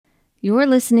You're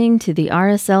listening to the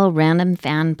RSL Random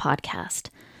Fan Podcast,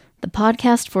 the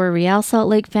podcast for Real Salt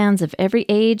Lake fans of every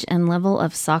age and level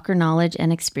of soccer knowledge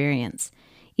and experience,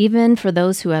 even for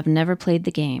those who have never played the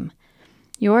game.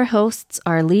 Your hosts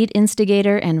are lead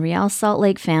instigator and Real Salt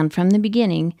Lake fan from the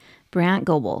beginning, Brant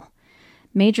Goebel,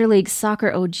 Major League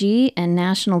Soccer OG and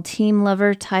national team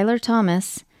lover Tyler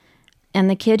Thomas, and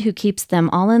the kid who keeps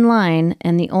them all in line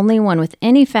and the only one with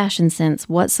any fashion sense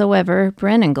whatsoever,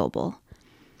 Brennan Goebel.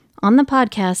 On the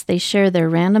podcast, they share their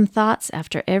random thoughts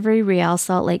after every Real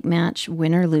Salt Lake match,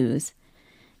 win or lose.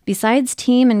 Besides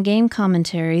team and game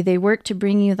commentary, they work to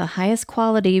bring you the highest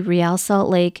quality Real Salt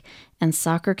Lake and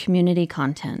soccer community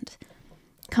content.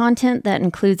 Content that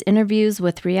includes interviews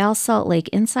with Real Salt Lake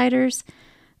insiders,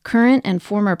 current and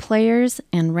former players,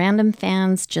 and random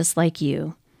fans just like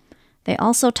you. They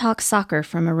also talk soccer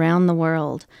from around the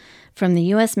world, from the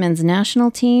U.S. men's national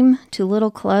team to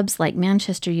little clubs like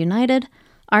Manchester United,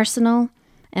 Arsenal,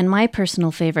 and my personal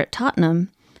favorite,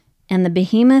 Tottenham, and the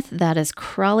behemoth that is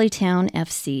Crawley Town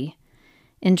FC.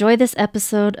 Enjoy this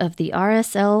episode of the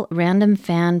RSL Random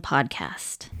Fan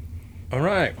Podcast. All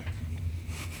right.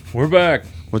 We're back.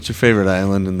 What's your favorite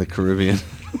island in the Caribbean?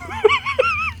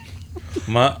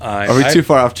 Are we too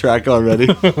far off track already?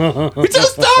 We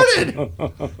just started!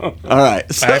 All right.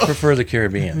 So, I prefer the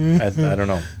Caribbean. I don't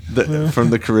know. From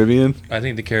the Caribbean? I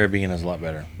think the Caribbean is a lot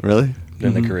better. Really?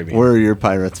 Than the Caribbean. Where are your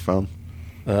pirates from?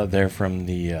 They're from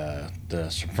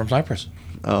from Cyprus.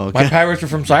 Oh, okay. My pirates are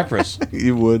from Cyprus.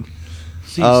 You would.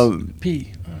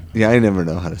 P. Yeah, I never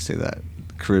know how to say that.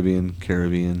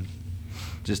 Caribbean.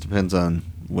 Just depends on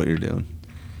what you're doing.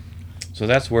 So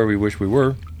that's where we wish we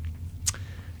were.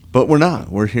 But we're not.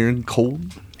 We're here in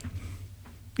cold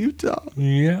Utah.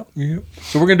 Yeah.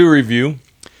 So we're going to do a review.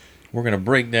 We're going to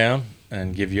break down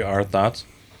and give you our thoughts.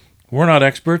 We're not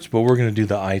experts, but we're going to do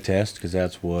the eye test because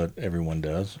that's what everyone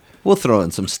does. We'll throw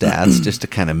in some stats just to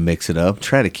kind of mix it up.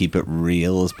 Try to keep it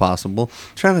real as possible.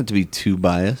 Try not to be too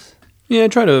biased. Yeah,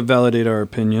 try to validate our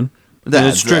opinion.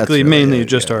 It's strictly, mainly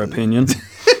just our opinion.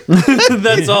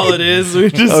 That's all it is.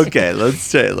 Okay, let's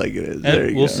say it like it is.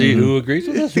 And we'll see who agrees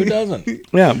with us, who doesn't.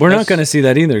 Yeah, we're not going to see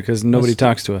that either because nobody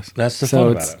talks to us. That's the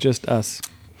fun about it. So it's just us.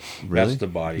 Really? That's the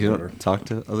body you order. Don't talk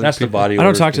to other That's people? the body I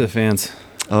order. don't talk to the fans.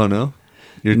 Oh, no?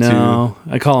 You're No,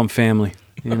 I call them family,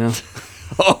 you know?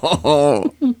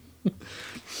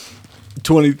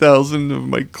 20,000 of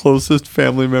my closest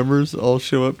family members all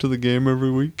show up to the game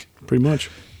every week. Pretty much.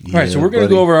 All right, so we're going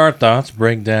to go over our thoughts,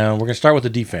 break down. We're going to start with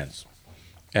the defense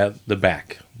at the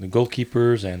back, the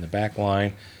goalkeepers and the back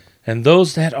line, and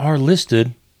those that are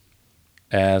listed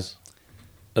as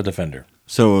a defender.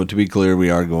 So, to be clear,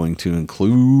 we are going to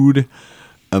include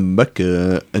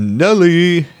Emeka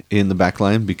Anelli in the back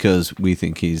line because we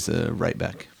think he's a right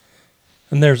back.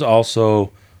 And there's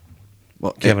also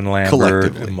Kevin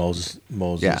Lambert and Moses.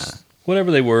 Yeah.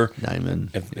 Whatever they were.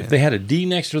 Diamond. If they had a D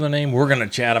next to their name, we're going to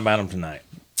chat about them tonight.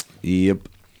 Yep.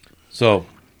 So,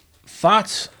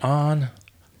 thoughts on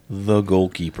the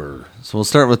goalkeeper? So we'll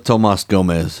start with Tomas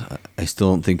Gomez. I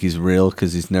still don't think he's real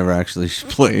because he's never actually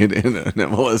played in an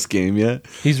MLS game yet.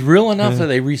 He's real enough that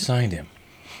they re-signed him.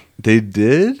 They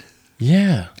did?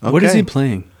 Yeah. Okay. What is he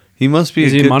playing? He must be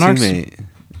Is a he good Monarchs? teammate.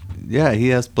 Yeah, he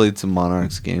has played some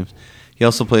Monarchs games. He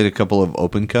also played a couple of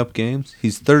Open Cup games.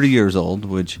 He's 30 years old,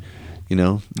 which, you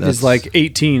know, that's He's like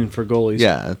 18 for goalies.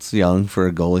 Yeah, it's young for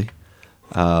a goalie.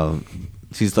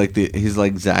 He's like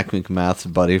Zach McMath's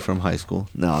buddy from high school.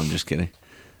 No, I'm just kidding.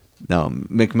 No,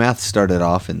 McMath started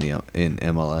off in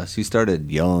MLS. He started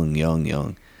young.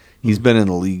 He's been in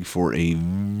the league for a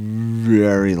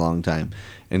very long time.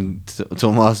 And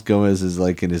Tomas Gomez is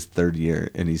like in his third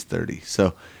year, and he's 30.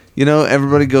 So, you know,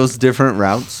 everybody goes different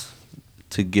routes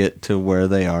to get to where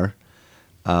they are.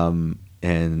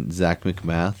 And Zach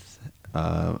McMath,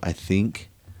 I think,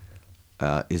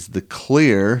 is the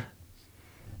clear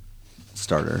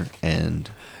starter. And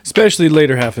Especially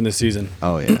later half in the season.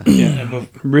 oh, yeah. Yeah.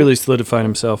 Really solidified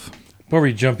himself. Before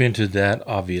we jump into that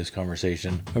obvious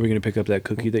conversation, Are we going to pick up that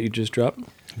cookie that you just dropped?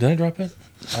 did I drop it?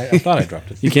 I thought I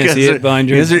dropped it. You can't see it behind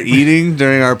you you. guys are eating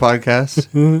during our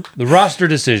podcast? The roster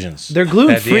decisions. They're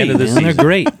gluten at the free, end of the man. season. They're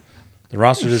great. The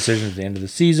roster decisions at the end of the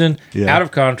season. Yeah. Out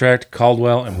of contract,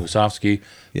 Caldwell and Musovski,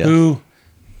 Yes. who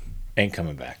ain't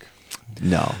coming back.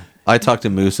 No. I talked to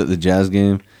Moose at the Jazz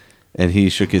game, and he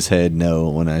shook his head no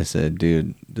when I said,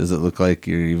 dude, does it look like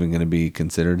you're even going to be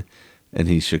considered? And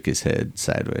he shook his head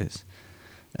sideways.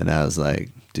 And I was like,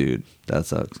 dude, that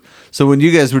sucks. So when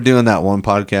you guys were doing that one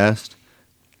podcast,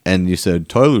 and you said,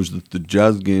 Tyler's at the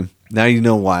Jazz game, now you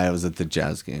know why I was at the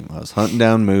Jazz game. I was hunting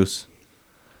down Moose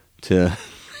to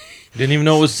Didn't even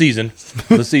know it was season.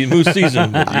 Moose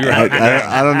season. But you're out.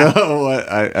 I don't know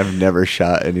what. I've never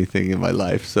shot anything in my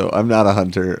life, so I'm not a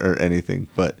hunter or anything.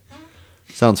 But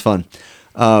sounds fun.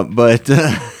 But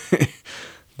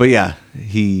yeah,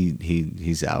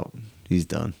 he's out. He's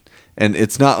done, and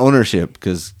it's not ownership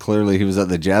because clearly he was at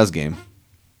the Jazz game,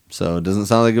 so it doesn't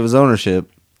sound like it was ownership.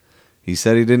 He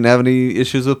said he didn't have any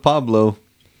issues with Pablo,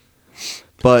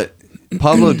 but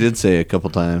Pablo did say a couple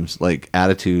times, like,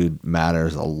 attitude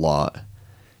matters a lot.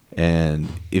 And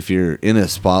if you're in a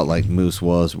spot like Moose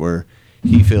was, where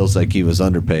he feels like he was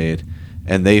underpaid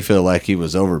and they feel like he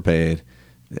was overpaid,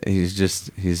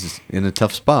 he's in a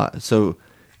tough spot. So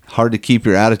hard to keep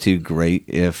your attitude great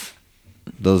if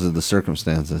those are the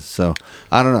circumstances. So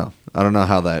I don't know. I don't know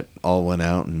how that all went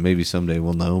out, and maybe someday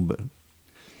we'll know, but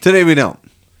today we don't.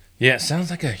 Yeah, it sounds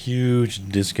like a huge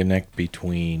disconnect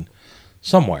between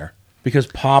somewhere. Because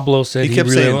Pablo said he kept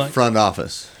really saying front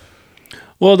office.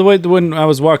 Well, when I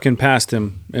was walking past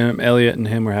him, Elliot and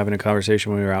him were having a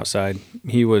conversation when we were outside.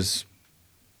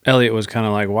 Elliot was kind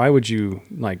of like, "Why would you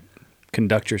like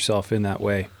conduct yourself in that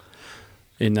way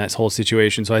in that whole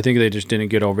situation?" So I think they just didn't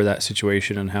get over that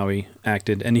situation and how he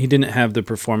acted, and he didn't have the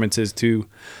performances to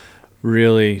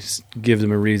really give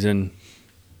them a reason,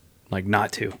 like,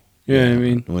 not to. You know what I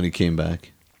mean? When he came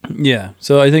back. Yeah.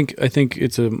 So I think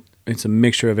it's a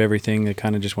mixture of everything. They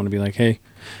kind of just want to be like, hey,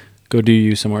 go do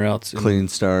you somewhere else. Clean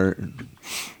start.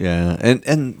 Yeah.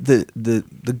 And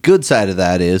the good side of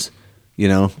that is,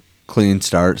 clean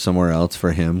start somewhere else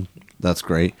for him. That's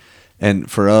great. And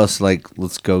for us, like,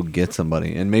 let's go get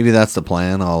somebody. And maybe that's the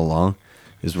plan all along,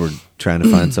 is we're trying to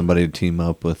find somebody to team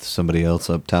up with somebody else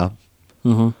up top.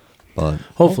 Mm-hmm. But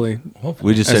hopefully.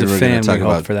 We just said we're going to talk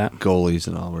about for that. goalies,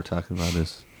 and all we're talking about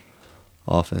is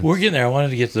offense. We're getting there. I wanted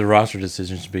to get to the roster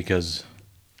decisions because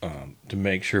to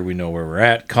make sure we know where we're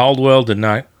at. Caldwell did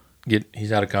not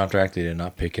he's out of contract. They did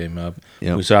not pick him up.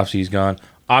 Yep. Musovski's gone.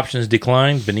 Options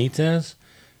declined. Benitez,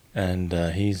 and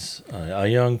he's a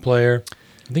young player.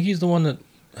 I think he's the one that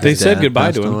they said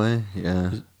goodbye to him. Away.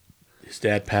 Yeah. His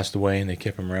dad passed away, and they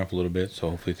kept him around for a little bit,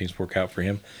 so hopefully things work out for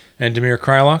him. And Damir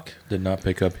Krylak did not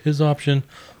pick up his option.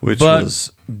 Which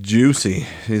was juicy.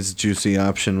 His juicy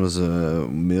option was a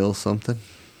mil something.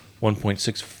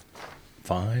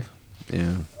 1.65.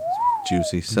 Yeah.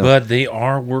 Juicy. So. But they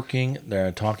are working.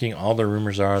 They're talking. All the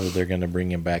rumors are that they're going to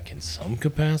bring him back in some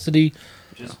capacity.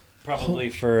 Just probably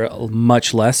for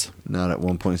much less. Not at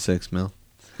 1.6 mil.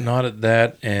 Not at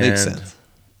that. And makes sense.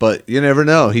 But you never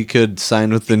know. He could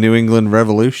sign with the New England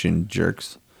Revolution,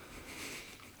 jerks.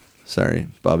 Sorry,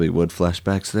 Bobby Wood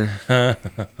flashbacks there.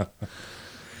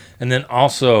 And then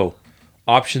also,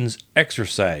 options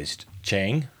exercised.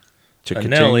 Chang,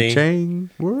 Anelli,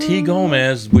 T.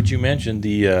 Gomez, which you mentioned,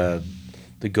 the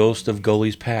ghost of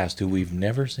goalies past, who we've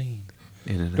never seen.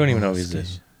 Don't even know who he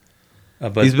is.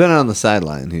 But he's been on the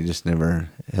sideline. He just never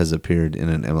has appeared in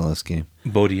an MLS game.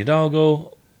 Bodie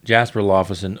Hidalgo, Jasper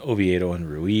Loffelson, Oviedo, and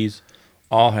Ruiz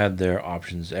all had their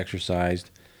options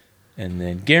exercised. And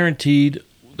then guaranteed,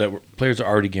 players are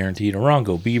already guaranteed: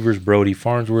 Arango, Beavers, Brody,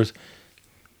 Farnsworth,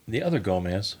 the other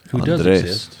Gomez, who does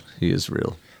exist. He is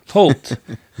real. Holt,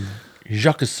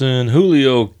 Jacqueson,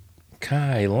 Julio,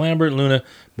 Kai, Lambert, Luna,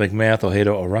 McMath,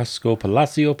 Ojeda, Orozco,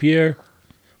 Palacio,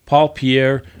 Paul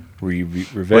Pierre,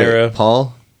 Rivera. Wait,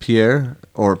 Paul Pierre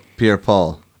or Pierre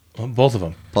Paul? Both of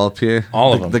them. Paul Pierre?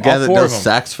 All of them. The guy all that does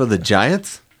sacks for the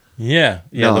Giants? Yeah.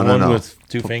 Yeah, no, the one no. with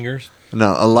two fingers.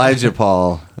 No, Elijah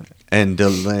Paul and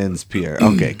Delans Pierre.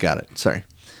 Okay, got it. Sorry.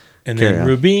 And then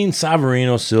Rubin,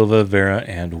 Savarino, Silva, Vera,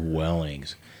 and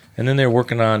Wellings. And then they're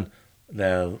working on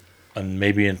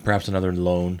perhaps another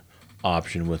loan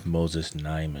option with Moses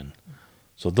Nyman.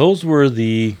 So those were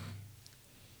the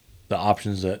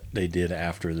options that they did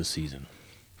after the season.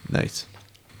 Nice.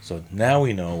 So now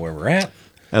we know where we're at.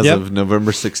 As of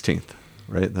November 16th,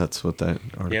 right? That's what that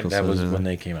article says. Yeah, that was when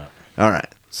they came out. All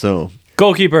right. So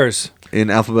goalkeepers in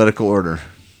alphabetical order.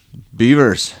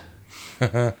 Beavers,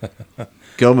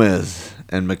 Gomez,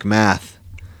 and McMath.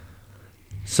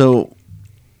 So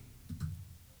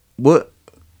what?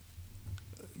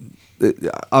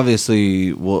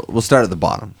 Obviously, we'll start at the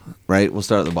bottom, right? We'll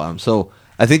start at the bottom. So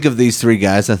I think of these three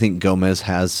guys, I think Gomez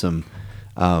has some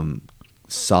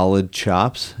solid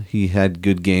chops. He had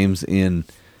good games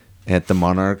at the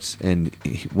Monarchs, and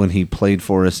when he played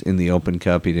for us in the Open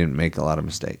Cup, he didn't make a lot of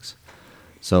mistakes.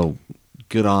 So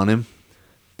good on him,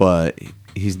 but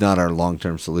he's not our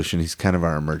long-term solution. He's kind of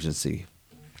our emergency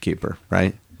keeper,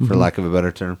 right? For lack of a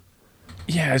better term.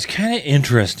 Yeah, it's kind of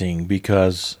interesting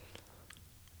because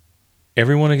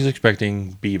everyone is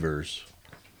expecting Beavers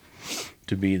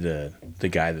to be the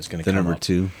guy that's going to come number up.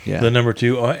 two. Yeah. The number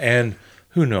two. And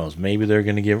Who knows? Maybe they're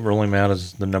going to roll him out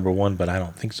as the number one, but I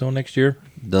don't think so next year.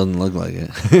 Doesn't look like it.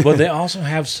 But they also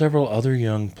have several other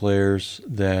young players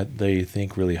that they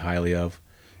think really highly of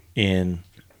in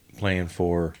playing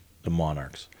for the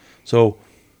Monarchs. So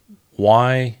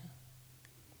why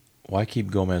keep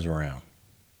Gomez around?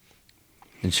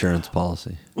 Insurance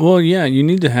policy. Well, yeah, you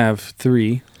need to have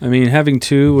 3. I mean, having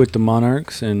 2 with the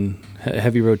Monarchs and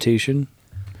heavy rotation.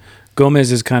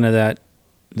 Gomez is kind of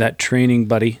that training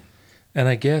buddy. And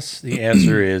I guess the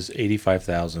answer is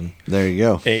 $85,000. There you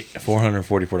go.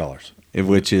 $444.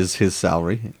 Which is his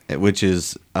salary, which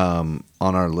is on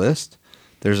our list.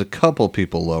 There's a couple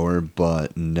people lower,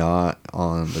 but not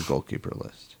on the goalkeeper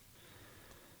list.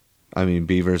 I mean,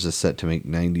 Beavers is set to make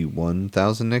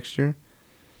 $91,000 next year,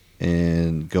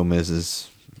 and Gomez is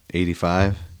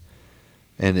 $85,000.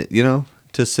 And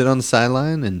to sit on the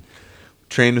sideline and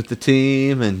train with the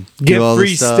team and get do all free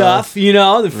the stuff,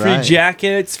 the free Right.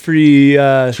 jackets, free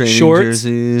training shorts,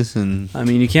 jerseys, and I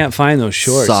mean, you can't find those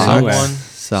shorts Socks. anywhere.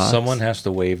 Socks. Someone has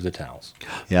to wave the towels.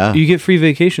 Yeah, You get free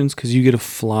vacations because you get to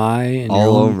fly in your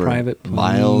all own over private plane.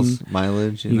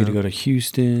 mileage. You get to go to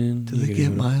Houston. Do they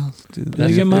get miles? Do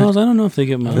they get miles? I don't know if they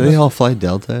get miles. Do they all fly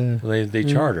Delta They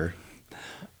charter.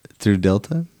 through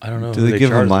Delta? I don't know. Do who they give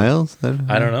charter. them miles?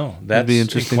 I don't know. That's be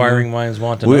interesting. inquiring minds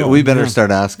want to know. We better Yeah.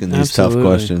 start asking these Absolutely. tough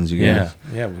questions. You guys.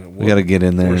 Yeah. We got to get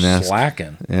in there We're and ask.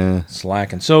 slacking. Yeah.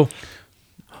 So,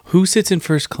 Who sits in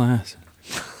first class?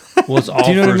 well, it's all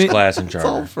you know what I first mean? class in It's all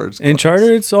charter. first In class.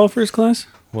 charter, it's all first class?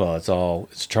 Well,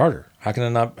 it's charter. How can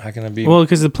it be? Well,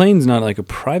 because the plane's not like a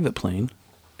private plane.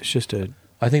 It's just a...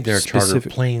 I think there are charter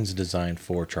specific- planes designed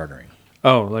for chartering.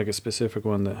 Oh, like a specific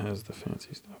one that has the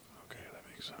fancy stuff. Okay, that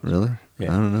makes sense. Really?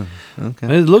 Yeah. I don't know.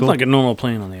 Okay. It looked Cool. like a normal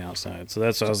plane on the outside, so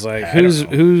that's why I was like, I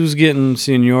don't know. who's getting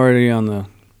seniority on the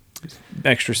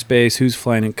extra space? Who's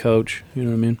flying in coach? You know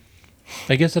what I mean?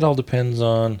 I guess it all depends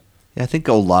on. Yeah, I think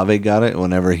Olave got it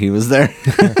whenever he was there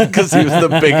because he was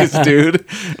the biggest dude,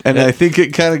 and I think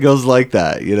it kind of goes like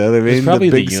that. You know what I mean? probably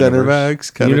the the big center universe.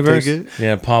 backs kind of Universe? take it.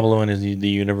 Yeah, Pablo and the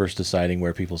universe deciding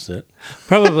where people sit.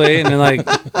 Probably, and then like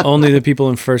only the people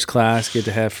in first class get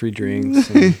to have free drinks.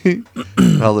 And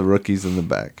All the rookies in the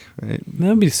back, right?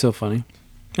 that'd be so funny.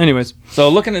 Anyways, So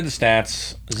looking at the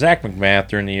stats, Zach McMath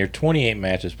during the year, 28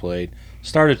 matches played,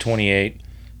 started 28,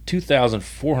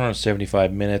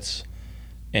 2,475 minutes,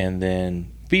 and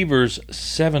then Beavers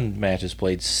 7 matches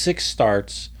played, 6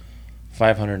 starts,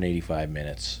 585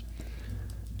 minutes.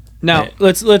 now Yeah.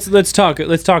 let's talk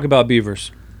about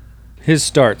Beavers. His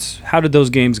starts. How did those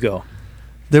games go?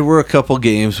 There were a couple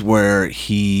games where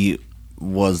he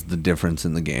was the difference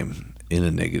in the game in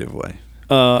a negative way.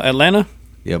 Atlanta.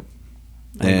 Yep.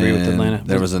 I agree with And Atlanta.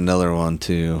 There was another one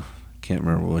too. Can't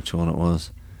remember which one it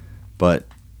was, but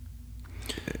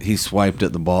he swiped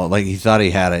at the ball like he thought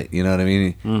he had it. You know what I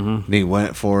mean? Mhm. And he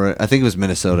went for it. I think it was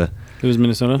Minnesota. It was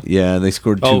Minnesota. Yeah, they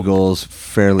scored 2 Oh. goals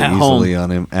fairly At easily on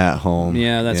him at home.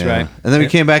 Yeah, that's right. And then we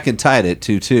came back and tied it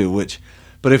 2-2.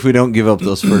 But if we don't give up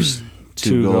those first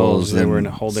two goals, they then were in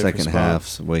a whole different second spot.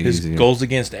 half's way His easier. goals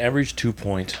against average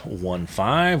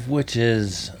 2.15, which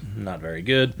is not very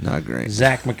good. Not great.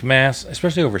 Zach McMath,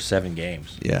 especially over 7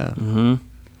 games, Yeah. Mm-hmm.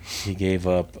 he gave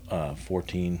up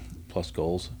 14 plus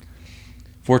goals.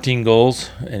 14 goals,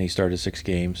 and he started 6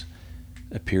 games,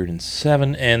 appeared in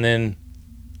 7, and then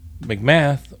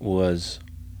McMath was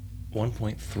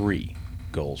 1.3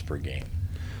 goals per game,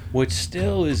 which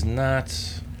still is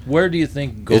not. Where do you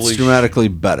think goalies? It's dramatically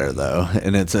better, though,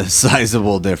 and it's a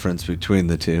sizable difference between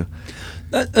the two.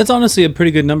 That's honestly a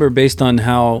pretty good number based on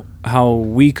how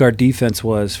weak our defense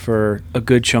was for a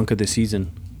good chunk of the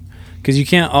season. Because you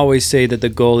can't always say that the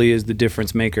goalie is the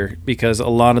difference maker, because a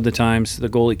lot of the times the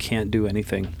goalie can't do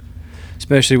anything,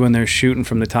 especially when they're shooting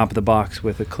from the top of the box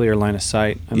with a clear line of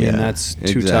sight. I mean, that's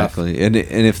too exactly. And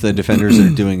if the defenders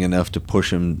are doing enough to push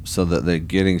them so that they're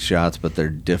getting shots, but they're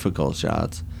difficult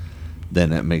shots,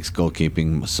 then it makes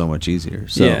goalkeeping so much easier.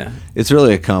 So Yeah. it's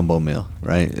really a combo meal,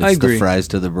 right? It's I agree. the fries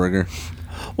to the burger. tough.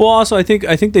 Well, also I think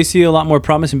they see a lot more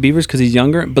promise in Beavers because he's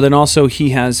younger, but then also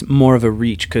he has more of a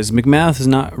reach because McMath is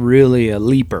not really a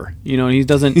leaper. You know, he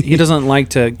doesn't like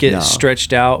to get No.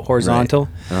 stretched out horizontal,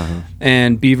 Uh-huh.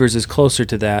 and Beavers is closer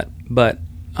to that. But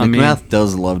I mean, McMath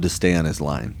does love to stay on his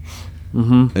line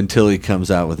until he comes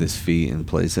out with his feet and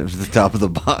plays it at the top of the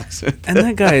box. and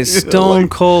that guy is You know, stone like-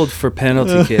 cold for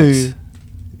penalty kicks.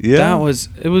 Yeah.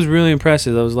 It was really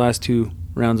impressive. Those last 2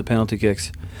 rounds of penalty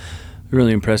kicks.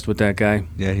 Really impressed with that guy.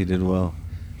 Yeah, he did well.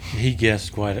 He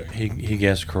guessed he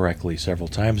guessed correctly several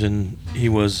times, and he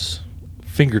was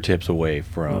fingertips away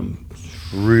from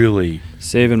really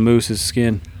Saving Moose's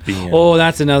skin. being. Oh,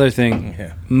 that's another thing.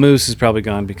 Yeah. Moose is probably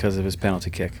gone because of his penalty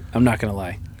kick. I'm not going to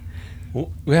lie. Well,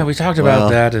 yeah, we talked about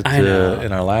that I know.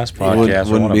 in our last It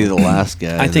podcast. wouldn't be the last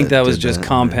guy. I think that was did just that.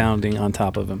 compounding on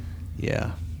top of him.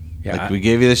 Yeah. Yeah, Like, we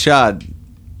gave you the shot.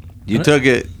 You took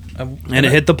it. And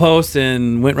it hit the post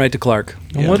and went right to Clark.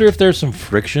 I wonder if there's some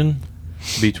friction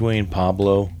between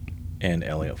Pablo and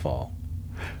Elliot Fall.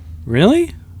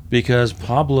 Really? Because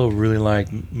Pablo really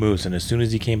liked Moose, and as soon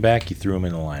as he came back, he threw him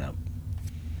in the lineup.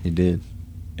 He did.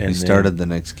 And He started the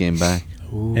next game back.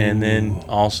 And then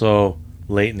also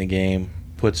late in the game,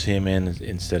 puts him in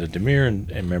instead of Demir. And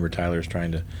remember, Tyler's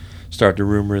trying to start the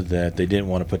rumor that they didn't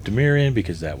want to put Demir in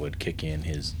because that would kick in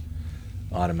his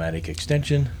automatic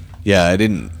extension. Yeah, I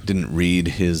didn't read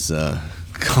his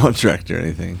contract or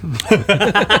anything.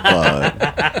 But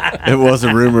it was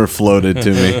a rumor floated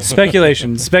to me.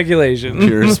 Speculation.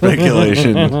 Pure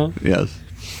speculation. Yes.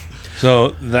 So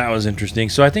that was interesting.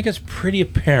 So I think it's pretty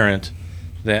apparent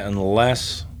that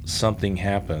unless something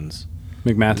happens,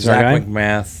 McMath is our guy? Zach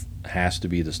McMath has to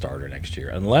be the starter next year.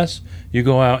 Unless you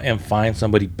go out and find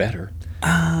somebody better.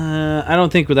 I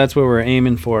don't think that's what we're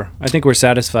aiming for. I think we're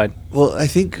satisfied. Well, I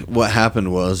think what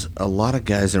happened was a lot of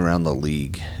guys around the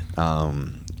league,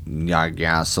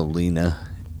 Gasolina,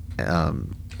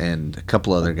 and a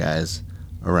couple other guys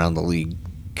around the league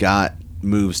got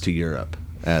moves to Europe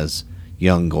as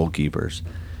young goalkeepers.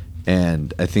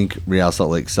 And I think Real Salt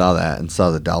Lake saw that and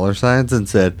saw the dollar signs and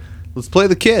said, let's play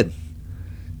the kid.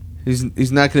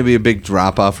 He's not going to be a big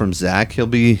drop off from Zach. He'll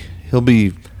be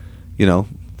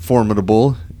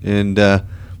formidable, and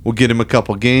we'll get him a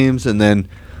couple games, and then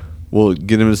we'll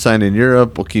get him to sign in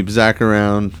Europe. We'll keep Zach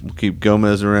around. We'll keep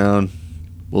Gomez around.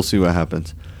 We'll see what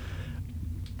happens.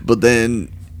 But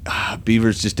then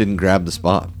Beavers just didn't grab the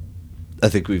spot. I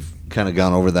think we've kind of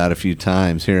gone over that a few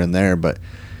times here and there, but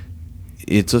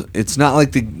it's not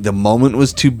like the moment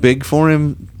was too big for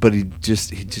him, but he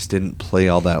just didn't play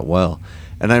all that well.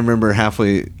 And I remember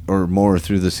halfway or more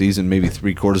through the season, maybe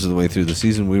 3/4 of the way through the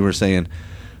season, we were saying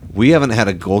we haven't had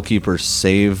a goalkeeper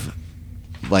save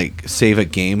a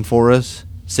game for us,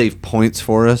 save points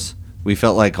for us. We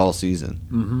felt like all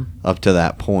season up to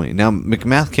that point. Now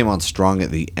McMath came on strong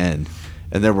at the end,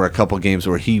 and there were a couple games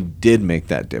where he did make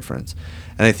that difference.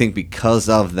 And I think because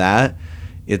of that,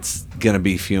 it's going to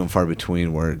be few and far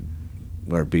between where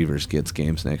Beavers gets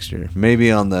games next year.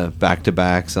 Maybe on the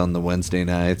back-to-backs on the Wednesday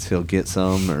nights he'll get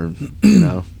some, or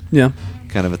yeah,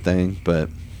 kind of a thing. But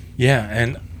yeah,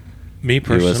 and me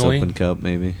personally, US Open Cup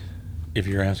maybe. If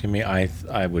you're asking me, I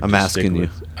would. I'm asking you.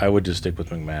 I would just stick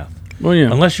with McMath. Well,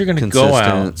 yeah. Unless you're going to go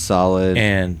out solid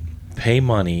and pay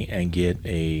money and get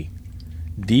a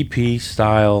DP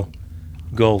style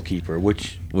goalkeeper,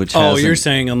 which you're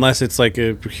saying unless it's like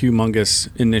a humongous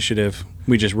initiative,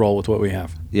 we just roll with what we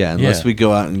have. Yeah, unless we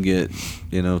go out and get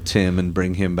Tim and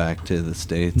bring him back to the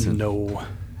States. No.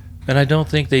 And I don't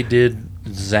think they did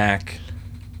Zach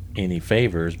any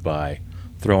favors by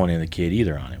throwing in the kid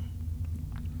either on him.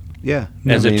 Yeah.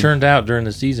 As it turned out during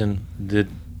the season,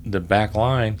 the back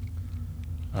line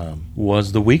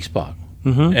was the weak spot.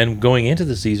 Mm-hmm. And going into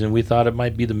the season, we thought it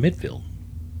might be the midfield.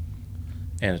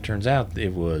 And it turns out we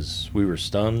were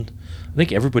stunned. I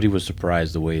think everybody was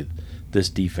surprised the way this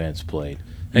defense played.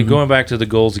 And going back to the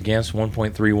goals against,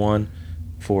 1.31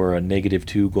 for a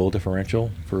 -2 goal differential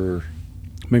for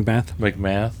McMath.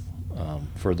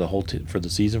 For the for the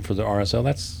season for the RSL.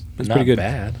 That's not pretty good.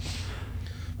 bad.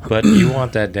 But you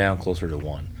want that down closer to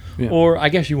 1. Yeah. Or I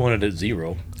guess you want it at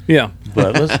 0. Yeah.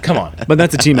 But come on. But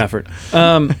that's a team effort.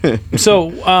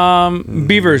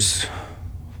 Beavers,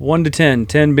 1 to 10.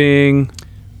 10 being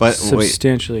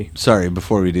substantially. Wait, sorry,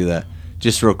 before we do that,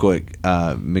 just real quick,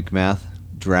 McMath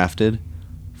drafted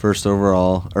 5th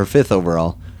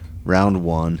overall, round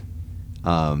 1,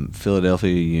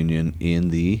 Philadelphia Union in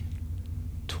the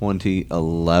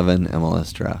 2011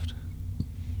 MLS draft.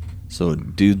 So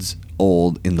dude's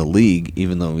old in the league,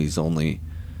 even though he's only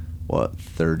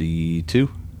 32.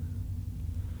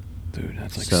 Dude,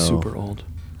 that's super old.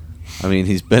 I mean,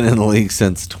 he's been in the league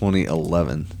since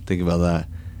 2011. Think about that.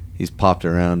 He's popped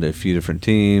around to a few different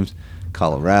teams.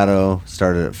 Colorado,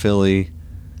 started at Philly,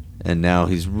 and now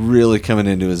he's really coming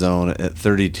into his own at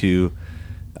 32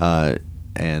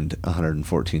 and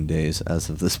 114 days as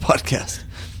of this podcast.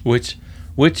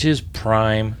 Which is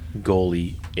prime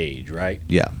goalie age, right?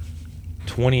 Yeah.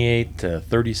 28 to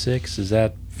 36, is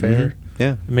that fair? Mm-hmm.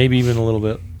 Yeah. Maybe even a little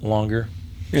bit longer.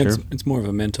 Yeah, Sure. it's more of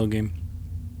a mental game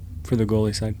for the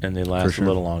goalie side. And they last sure. a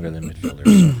little longer than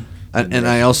midfielders. And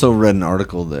I also read an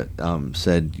article that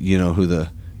said,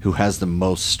 who has the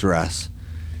most stress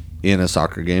in a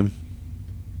soccer game?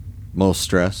 Most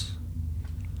stress?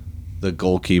 the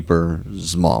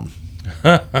goalkeeper's mom.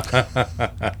 Like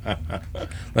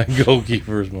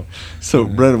goalkeeper's mom. So,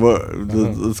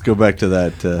 Brendan, let's go back to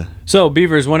that. So,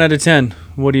 Beavers, 1 out of 10.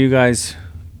 What do you guys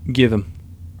give him?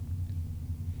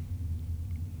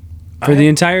 For the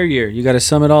entire year, you got to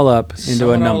sum it all up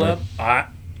into a number. I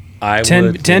 10,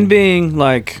 would 10 being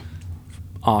like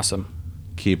awesome.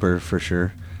 Keeper for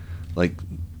sure. Like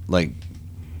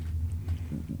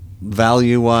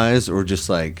value-wise or just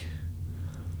like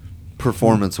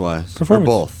performance-wise? Performance. Or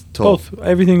both? Both.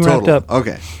 Everything wrapped Total. up.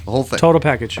 Okay. The whole thing. Total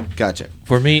package. Gotcha.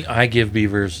 For me, I give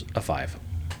Beavers a 5.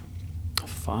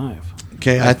 5.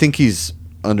 Okay, I think he's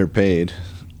underpaid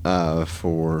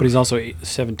for... But he's also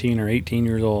 17 or 18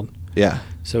 years old. Yeah.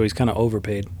 So he's kind of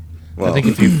overpaid. Well, I think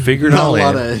if you figured not all a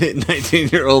lot in, of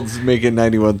 19-year-olds making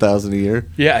 $91,000 a year.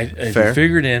 yeah, if you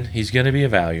figured in, he's going to be a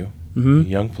value, Mhm.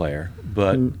 young player.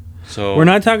 But so We're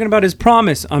not talking about his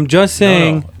promise. I'm just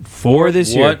saying for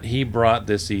this year, what he brought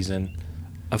this season,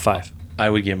 a 5. I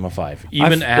would give him a 5.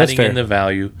 Even that's adding fair. in the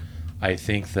value, I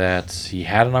think that he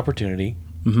had an opportunity.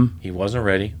 Mm-hmm. He wasn't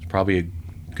ready. It's probably a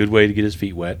good way to get his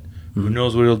feet wet. Who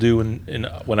knows what he'll do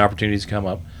when opportunities come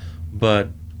up? But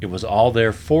it was all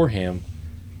there for him.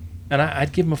 And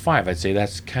I'd give him a 5. I'd say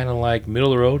that's kind of like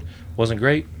middle of the road. Wasn't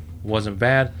great, wasn't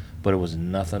bad, but it was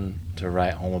nothing to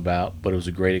write home about. But it was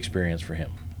a great experience for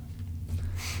him.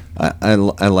 I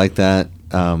like that.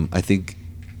 I think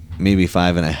maybe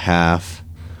 5.5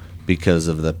 because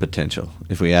of the potential.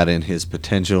 If we add in his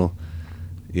potential,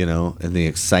 and the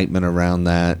excitement around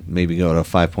that, maybe go to a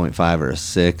 5.5 or a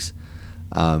 6,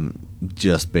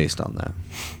 just based on that.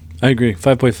 I agree.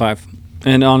 5.5.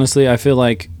 And honestly, I feel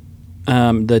like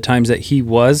the times that he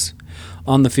was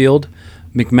on the field,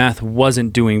 McMath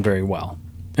wasn't doing very well.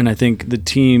 And I think the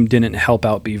team didn't help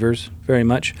out Beavers very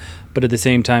much. But at the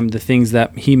same time, the things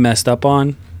that he messed up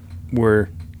on were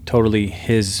totally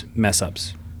his mess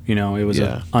ups. It was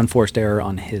an unforced error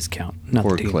on his count, not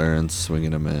Poor the team. Clarence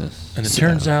swinging a miss. And it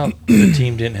turns out the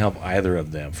team didn't help either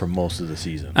of them for most of the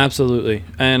season. Absolutely.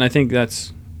 And I think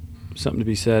that's something to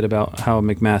be said about how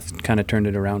McMath kind of turned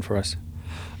it around for us.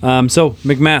 So,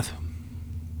 McMath,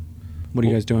 what are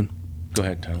you guys doing? Go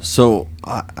ahead, Tyler. So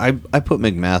I put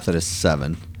McMath at a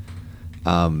 7,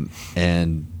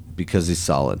 and because he's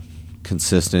solid,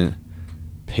 consistent,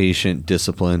 patient,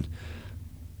 disciplined,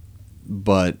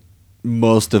 but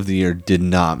most of the year did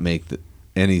not make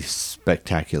any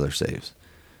spectacular saves.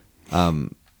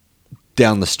 Down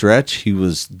the stretch, he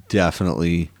was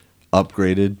definitely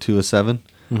upgraded to a 7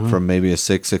 from maybe a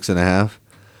 6,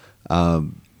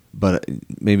 6.5, but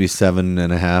maybe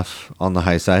 7.5 on the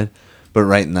high side. But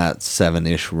right in that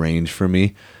 7-ish range for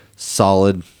me.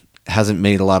 Solid, hasn't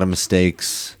made a lot of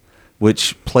mistakes,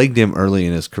 which plagued him early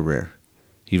in his career.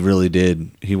 He really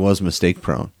did. He was mistake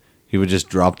prone. He would just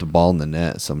drop the ball in the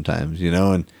net sometimes,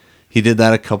 and he did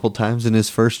that a couple times in his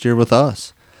first year with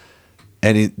us.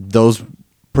 And those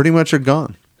pretty much are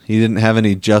gone. He didn't have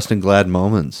any Justin Glad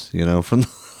moments, from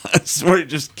where he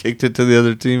just kicked it to the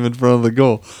other team in front of the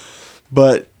goal.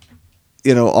 But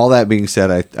all that being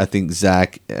said, I think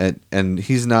Zach, and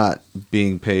he's not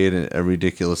being paid a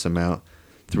ridiculous amount,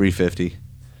 $350,000,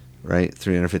 right?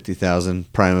 $350,000,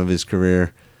 prime of his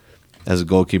career as a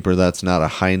goalkeeper. That's not a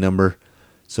high number.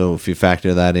 So if you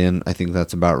factor that in, I think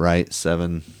that's about right.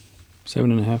 7.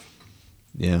 7.5.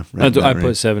 Yeah, I put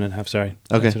range. 7.5. Sorry.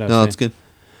 Okay, that's good.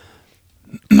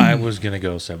 I was going to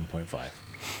go 7.5.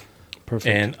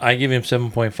 Perfect. And I give him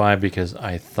 7.5 because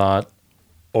I thought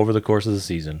over the course of the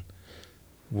season,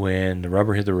 when the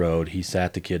rubber hit the road, he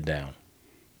sat the kid down.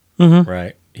 Mm-hmm.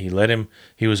 Right?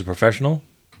 He was a professional.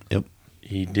 Yep.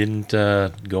 He didn't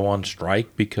go on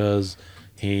strike because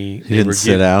he didn't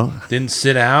sit out. Didn't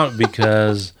sit out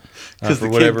because for the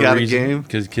whatever kid got reason, a game.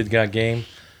 because the kid got game.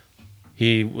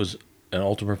 He was an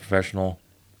ultimate professional,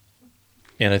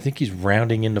 and I think he's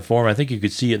rounding into form. I think you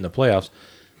could see it in the playoffs.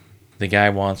 The guy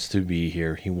wants to be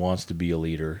here. He wants to be a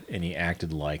leader, and he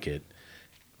acted like it.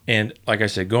 And like I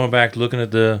said, going back looking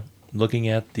at the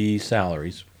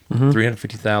salaries,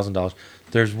 $350,000.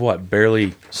 There's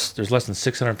there's less than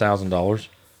 $600,000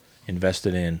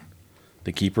 invested in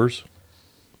the keepers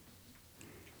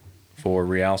for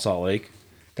Real Salt Lake.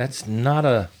 That's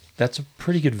a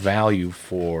pretty good value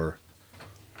for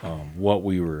what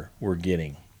we're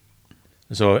getting.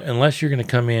 So unless you're going to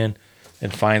come in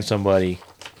and find somebody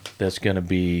that's going to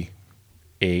be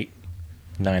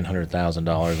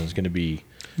 $900,000 and it's going to be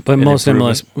but an most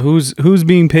improvement. MLS, who's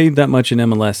being paid that much in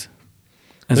MLS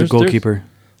as a goalkeeper?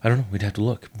 I don't know. We'd have to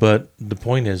look. But the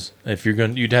point is, if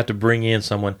you'd have to bring in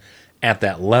someone at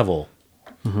that level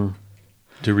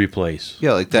to replace.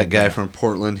 Yeah, like that guy from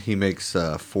Portland, he makes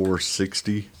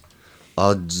 $460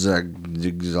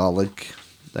 Odzalik,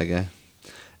 that guy.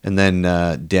 And then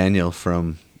Daniel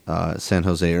from San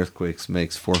Jose Earthquakes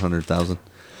makes $400,000.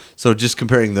 So just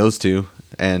comparing those two,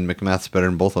 and McMath's better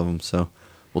than both of them, so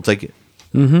we'll take it.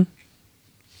 Mm-hmm.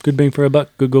 Good bang for a buck.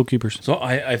 Good goalkeepers. So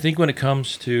I think when it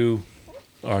comes to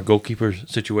our goalkeeper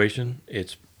situation,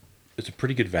 it's a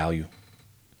pretty good value.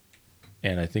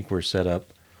 And I think we're set up.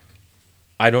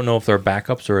 I don't know if our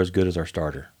backups are as good as our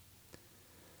starter.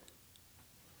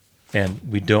 And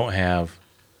we don't have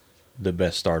the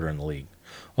best starter in the league.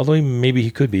 Although maybe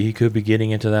he could be. He could be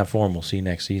getting into that form. We'll see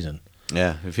next season.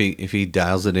 Yeah, if he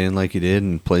dials it in like he did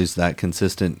and plays that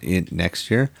consistent next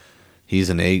year, he's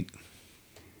an 8.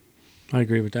 I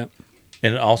agree with that.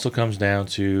 And it also comes down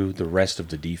to the rest of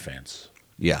the defense.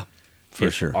 Yeah, for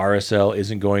if sure. RSL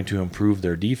isn't going to improve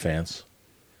their defense,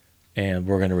 and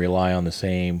we're going to rely on the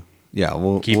same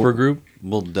keeper group,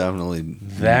 we'll definitely...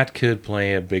 That could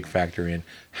play a big factor in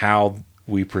how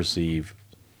we perceive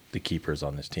the keepers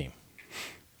on this team.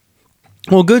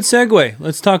 Well, good segue.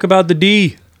 Let's talk about the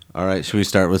D. All right, should we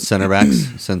start with center backs,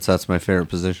 since that's my favorite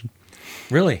position?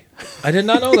 Really? I did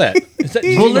not know that.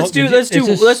 Well, let's do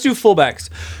fullbacks,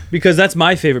 because that's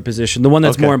my favorite position, the one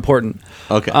that's more important.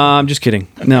 Okay. Just kidding.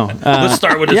 No. Let's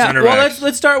start with the center well, backs.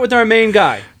 let's start with our main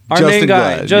guy.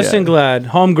 Glad, Justin Glad,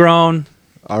 homegrown.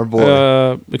 Our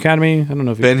boy. Academy. I don't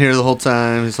know if been here the whole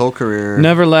time, his whole career.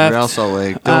 Never left. Real Salt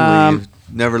Lake. Don't leave.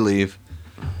 Never leave.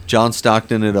 John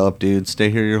Stockton it up, dude. Stay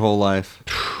here your whole life.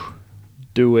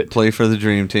 Do it. Play for the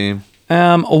dream team.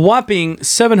 A whopping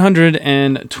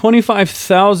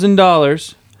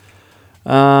 $725,000.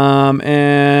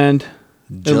 And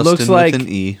Justin it looks like with an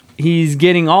E. He's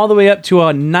getting all the way up to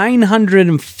a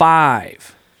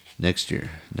 905 next year.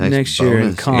 Nice next year in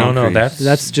bonus comp. No, increase.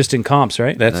 that's just in comps,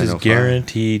 right? That's his 905.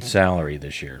 guaranteed salary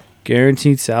this year.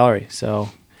 Guaranteed salary. So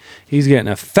he's getting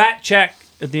a fat check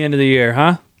at the end of the year,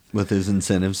 huh? With his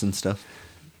incentives and stuff.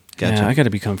 Gotcha. Yeah, I got to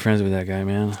become friends with that guy,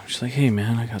 man. I'm just like, hey,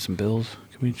 man, I got some bills.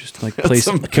 Can we just like play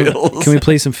some can bills. we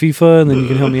play some FIFA and then you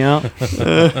can help me out?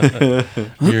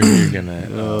 You're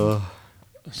gonna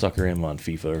sucker him on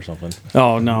FIFA or something.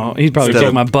 Oh no, he'd probably Instead kick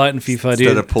of- my butt in FIFA, Instead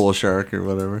dude. of Pool Shark or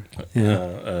whatever.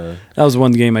 Yeah, that was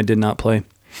one game I did not play.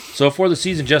 So for the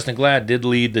season, Justin Glad did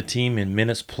lead the team in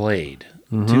minutes played.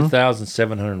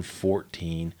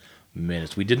 2,714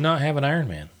 minutes. We did not have an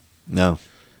Ironman. No.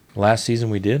 Last season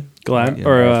we did. Glad Yeah.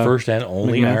 or Our first and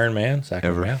only McMath. Ironman. Zach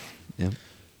Ever. McMath. Yep.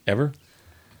 Ever.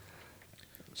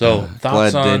 So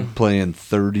thoughts Glad on did play in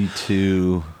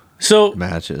 32 So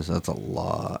matches. That's a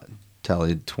lot.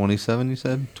 Tallied 27, you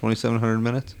said? 2,700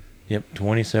 minutes? Yep,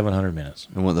 2,700 minutes.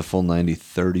 And went the full 90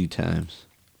 30 times.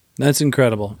 that's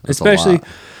incredible, That's a especially lot.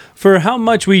 for how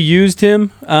much we used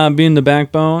him being the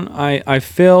backbone. I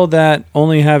feel that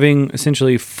only having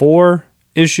essentially 4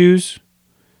 issues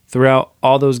throughout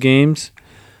all those games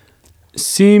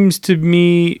seems to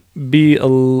me be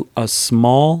a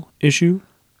small issue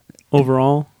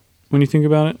overall when you think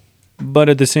about it. But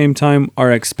at the same time,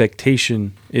 our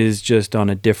expectation is just on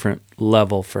a different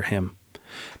level for him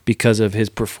because of his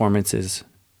performances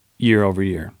year over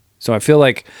year. So I feel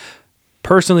like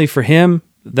personally for him,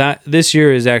 that this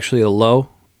year is actually a low,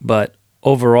 but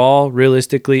overall,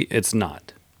 realistically, it's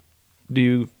not. Do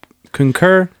you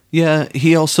concur? Yeah,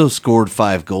 he also scored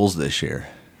 5 goals this year,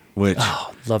 which,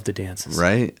 Oh, love the dances.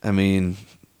 right? I mean,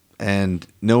 and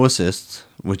no assists,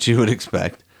 which you would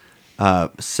expect.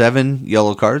 7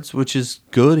 yellow cards, which is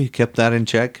good. He kept that in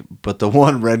check. But the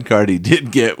one red card he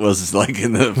did get was like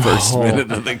in the first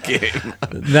minute of the game.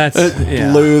 That's It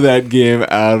yeah. blew that game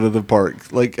out of the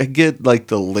park. Like, I get like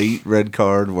the late red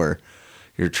card where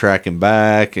you're tracking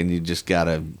back and you just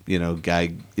gotta,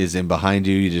 guy is in behind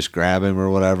you, you just grab him or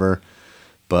whatever.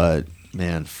 But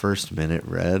man, first minute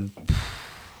red,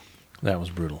 That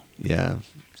was brutal. yeah.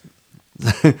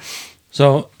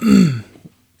 So,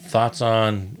 thoughts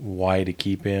on why to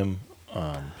keep him?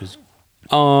 'Cause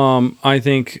I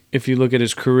think if you look at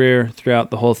his career throughout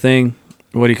the whole thing,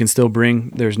 what he can still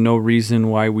bring, there's no reason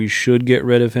why we should get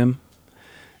rid of him.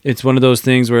 It's one of those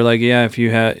things where, like, yeah, if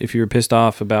you were pissed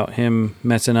off about him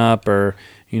messing up, or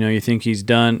you think he's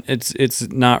done, it's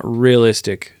not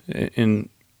realistic in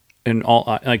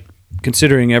all, like,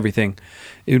 considering everything.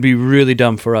 It would be really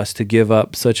dumb for us to give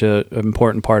up such an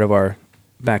important part of our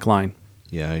back line.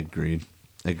 Yeah, I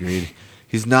agreed.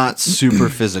 He's not super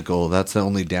physical. That's the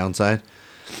only downside.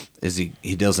 Is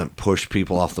he doesn't push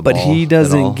people off the ball. But he at all.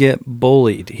 doesn't get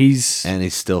bullied. And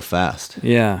he's still fast.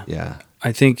 Yeah. Yeah.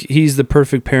 I think he's the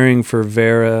perfect pairing for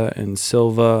Vera and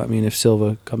Silva. I mean, if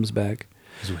Silva comes back.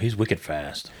 he's wicked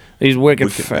fast. He's wicked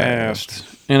Wicked fast.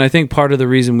 And I think part of the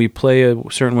reason we play a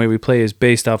certain way we play is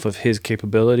based off of his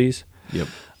capabilities. Yep.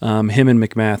 Him and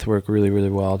McMath work really, really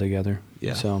well together.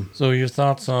 Yeah. So your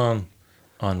thoughts on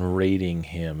rating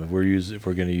him? If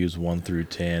we're going to use 1 through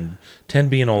 10, 10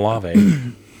 being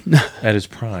Olave at his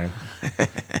prime.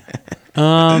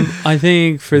 I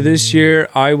think for this year,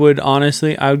 I would give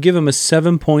him a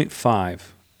 7.5,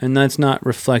 and that's not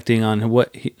reflecting on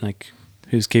what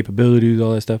his capabilities,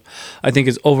 all that stuff. I think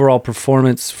his overall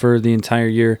performance for the entire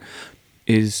year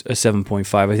is a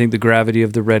 7.5. I think the gravity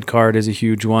of the red card is a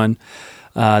huge one.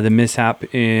 The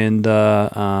mishap in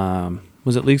the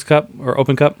was it Leagues Cup or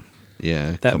Open Cup?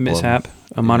 Yeah, That mishap.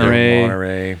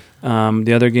 Monterey.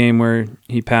 The other game where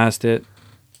he passed it.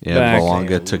 Yeah, back.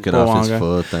 Bolonga took it off his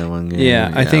foot that one game.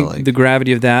 Yeah, I think the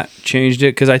gravity of that changed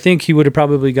it, because I think he would have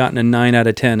probably gotten a 9 out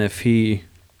of 10 if he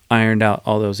ironed out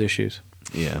all those issues.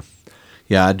 Yeah.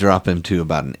 Yeah, I'd drop him to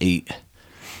about an 8.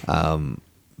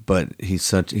 But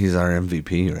he's our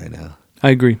MVP right now.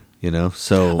 I agree.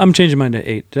 So I'm changing mine to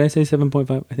 8. Did I say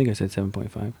 7.5? I think I said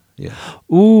 7.5. Yeah.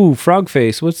 Ooh, Frog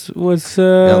Face. What's Yeah,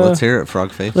 let's hear it,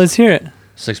 Frog Face. Let's hear it.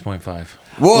 6.5.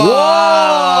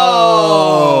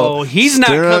 Whoa! He's not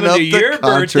coming to your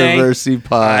birthday. Controversy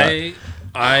pot.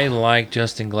 I like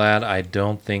Justin Glad. I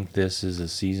don't think this is a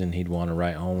season he'd want to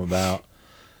write home about.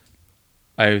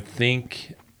 I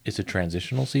think it's a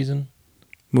transitional season.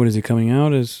 What is he coming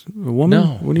out as a woman? No.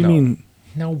 What do you mean?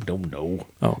 No. Oh,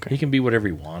 okay. He can be whatever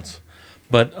he wants.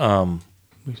 But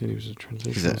We said he was a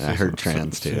transition. I heard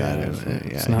trans too.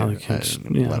 It's not like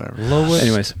whatever. lowest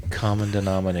Anyways. common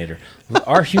denominator.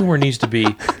 Our humor needs to be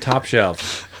top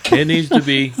shelf. It needs to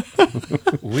be.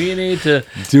 We need to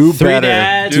Do Three better.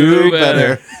 dads. Do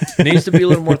better. It needs to be a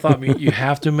little more thought. You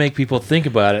have to make people think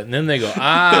about it, and then they go,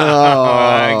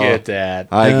 I get that.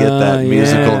 I get that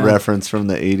musical yeah. reference from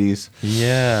the 80s.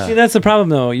 Yeah. See, that's the problem,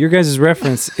 though. Your guys'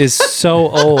 reference is so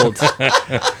old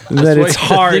that why it's you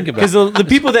hard. think about Because it. the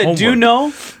people that do Homework.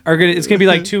 know it's gonna be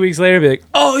like 2 weeks later, be like,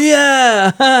 "Oh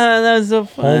yeah, that was so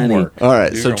funny." Homework. All right,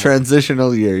 Do your so homework.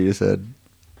 transitional year, you said.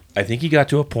 I think he got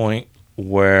to a point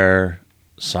where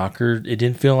soccer, it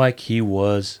didn't feel like he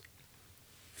was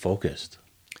focused.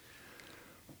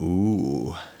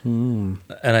 Ooh. And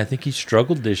I think he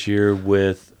struggled this year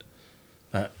with,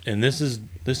 and this is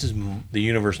the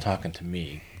universe talking to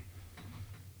me,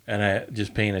 and I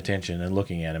just paying attention and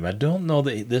looking at him. I don't know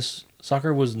that this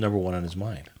soccer was number one on his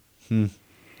mind.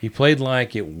 He played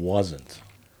like it wasn't.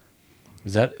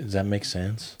 Does that make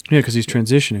sense? Yeah, because he's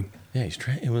transitioning. Yeah,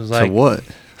 it was like, So what?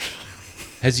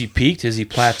 has he peaked? Has he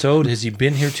plateaued? Has he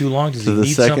been here too long? Does So he the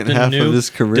need second something half new? of his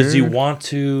career? Does he want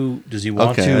to?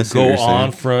 Okay, I see go what you're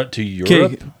on saying. front to Europe?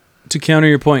 Okay, to counter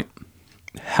your point,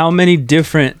 how many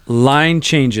different line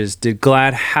changes did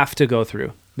Glad have to go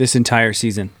through this entire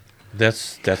season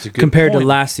That's a good compared point. to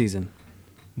last season?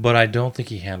 But I don't think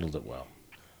he handled it well.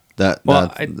 Right,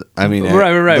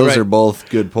 those right. are both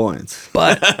good points.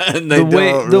 But They don't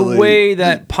the really- way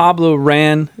that Pablo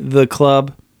ran the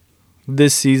club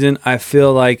this season, I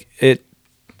feel like it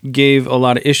gave a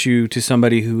lot of issue to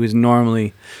somebody who is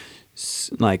normally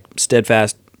like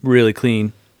steadfast, really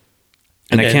clean.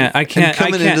 And I can't.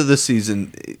 Coming into the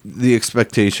season, the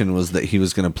expectation was that he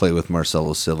was going to play with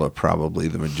Marcelo Silva probably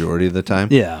the majority of the time.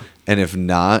 Yeah. And if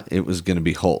not, it was going to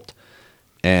be Holt.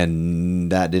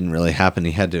 And that didn't really happen.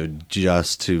 He had to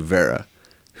adjust to Vera,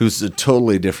 who's a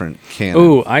totally different cannon.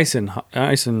 Oh, ice and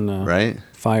right?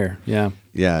 fire. Yeah.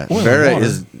 Yeah. Oil and Vera water.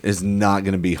 is not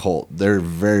going to be Holt. They're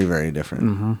very, very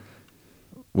different,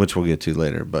 which we'll get to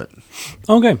later. But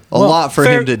Okay. a lot for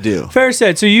him to do. Fair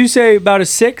said. So you say about a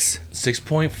 6?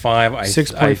 6.5. I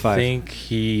 6.5. think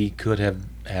he could have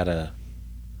had a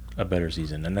better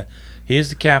season. And he is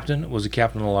the captain, was the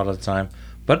captain a lot of the time.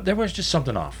 But there was just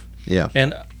something off. Yeah.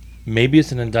 And maybe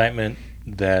it's an indictment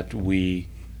that we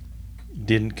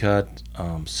didn't cut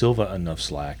Silva enough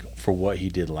slack for what he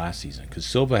did last season. Because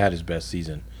Silva had his best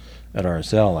season at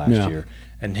RSL last year.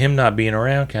 And him not being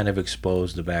around kind of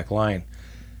exposed the back line.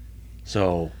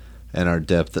 So... And our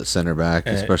depth at center back,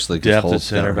 especially depth because at Holt's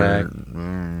center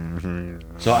got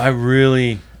back. So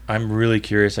I'm really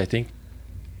curious. I think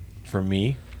for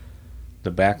me,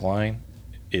 the back line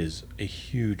is a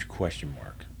huge question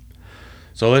mark.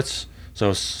 So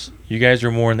you guys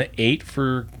are more in the 8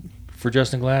 for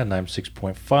Justin Glad, and I'm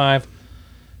 6.5,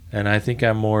 and I think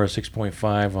I'm more a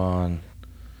 6.5 on,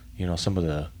 some of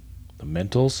the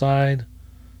mental side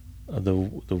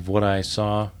of what I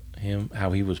saw him,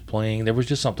 how he was playing. There was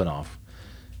just something off,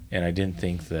 and I didn't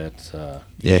think that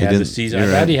he had the season. I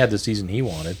thought he had the season he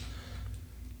wanted.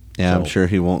 Yeah, I'm So- sure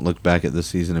he won't look back at this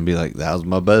season and be like, "That was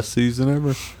my best season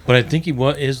ever." But I think he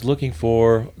is looking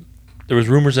for. There was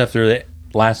rumors after the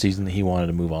last season that he wanted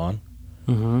to move on.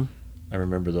 I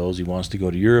remember those. He wants to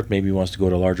go to Europe. Maybe he wants to go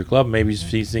to a larger club. Maybe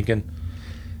he's thinking,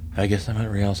 I guess I'm at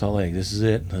Real Salt Lake. This is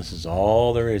it. This is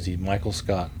all there is. He's Michael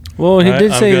Scott. Well, he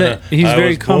did say that he's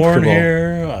very comfortable. I was born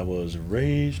here. I was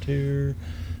raised here.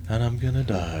 And I'm going to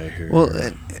die here. Well,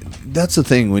 that's the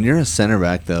thing. When you're a center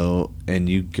back, though, and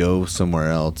you go somewhere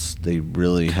else, they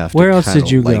really have to Where else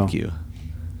did you like go? you.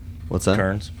 What's that?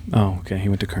 Kearns. Oh, okay. He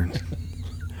went to Kearns.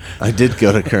 I did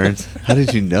go to Kearns. How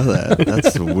did you know that?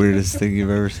 That's the weirdest thing you've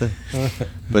ever said.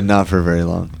 But not for very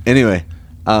long. Anyway,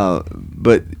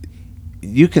 but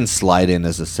you can slide in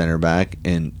as a center back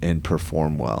and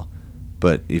perform well.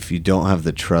 But if you don't have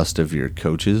the trust of your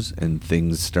coaches and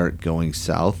things start going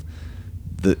south,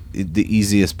 the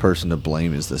easiest person to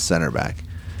blame is the center back,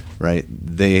 right?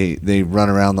 They run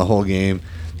around the whole game.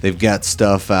 They've got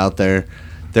stuff out there.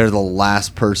 They're the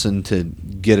last person to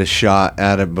get a shot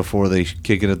at it before they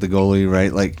kick it at the goalie,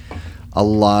 right? Like, a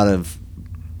lot of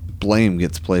blame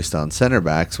gets placed on center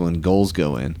backs when goals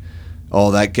go in. Oh,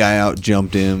 that guy out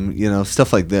jumped him,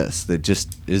 stuff like this that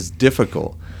just is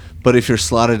difficult. But if you're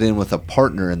slotted in with a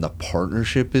partner and the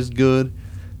partnership is good,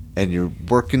 and you're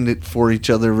working it for each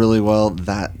other really well,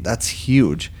 that's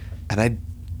huge. And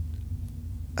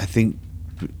I think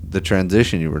the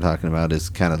transition you were talking about is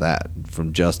kind of that,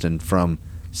 from Justin, from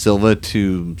Silva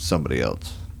to somebody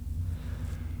else.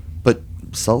 But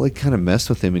Salt Lake kind of messed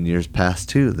with him in years past,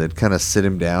 too. They'd kind of sit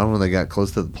him down when they got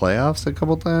close to the playoffs a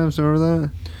couple times. Remember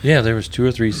that? Yeah, there was 2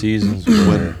 or 3 seasons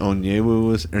when Onyewu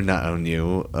was, or not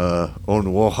Onyewu,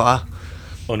 Onwoha.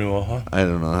 Onuoha. I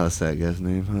don't know how to say that guy's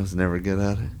name. I was never good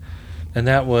at it. And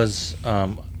that was,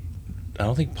 I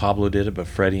don't think Pablo did it, but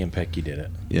Freddie and Pecky did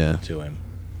it to him.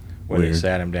 Where they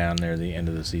sat him down there at the end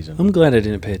of the season. I'm glad I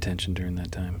didn't pay attention during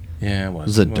that time. Yeah, it was. It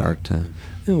was a dark time.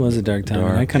 It was a dark time.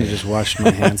 I kind of just washed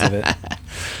my hands of it.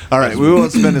 All right, we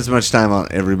won't spend as much time on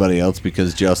everybody else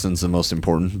because Justin's the most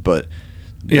important, but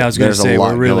yeah, I was going to say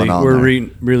we're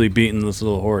really beating this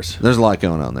little horse. There's a lot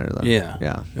going on there, though.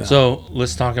 Yeah. So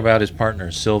let's talk about his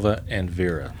partners, Silva and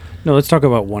Vera. No, let's talk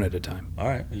about one at a time. All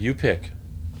right, you pick.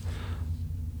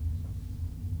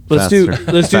 Let's do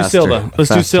Silva. Let's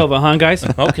do Silva, huh, guys?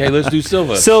 Okay, let's do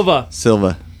Silva.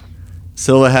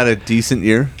 Silva had a decent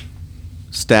year.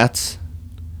 Stats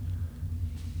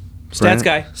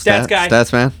guy.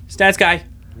 Stats guy.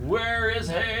 Where is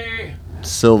he?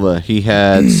 Silva, he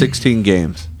had 16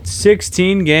 games.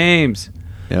 16 games.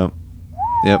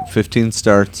 Yep, 15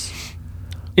 starts.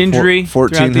 Injury.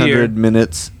 1,400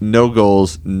 minutes, no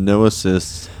goals, no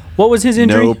assists. What was his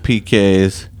injury? No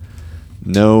PKs.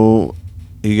 No,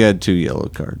 he had 2 yellow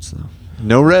cards, though.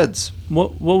 No reds.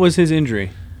 What was his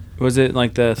injury? Was it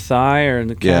like the thigh or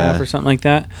the calf or something like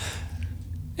that?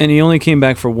 And he only came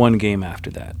back for 1 game after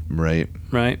that. Right.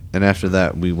 And after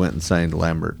that, we went and signed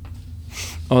Lambert.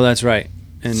 Oh, that's right.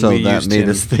 And so that made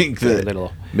us think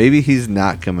that maybe he's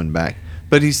not coming back.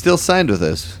 But he's still signed with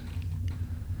us.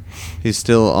 He's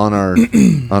still on our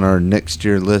on our next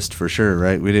year list for sure,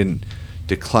 right? We didn't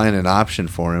decline an option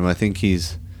for him. I think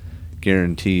he's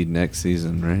guaranteed next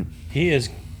season, right? He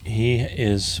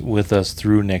is with us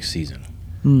through next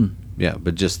season. Yeah,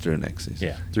 but just through next season.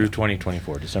 Yeah, through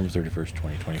 2024, December 31st,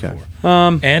 2024.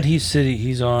 Okay. And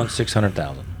he's on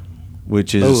 600,000.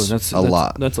 Which is that's a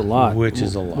lot. That's a lot. Which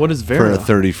is a lot. What is Vera? For a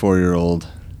 34-year-old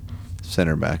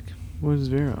center back. What is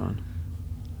Vera on?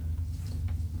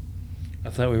 I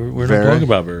thought we were not talking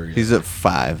about Vera yet. He's at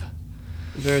 5.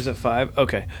 Vera's at 5?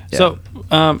 Okay. Yeah. So,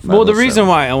 the reason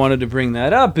why I wanted to bring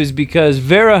that up is because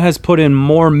Vera has put in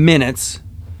more minutes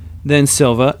than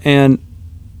Silva, and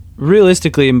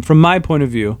realistically, from my point of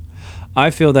view,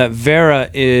 I feel that Vera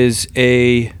is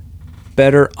a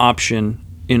better option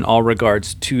in all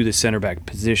regards to the center back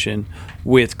position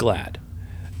with Glad,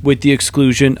 with the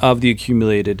exclusion of the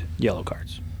accumulated yellow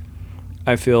cards.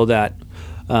 I feel that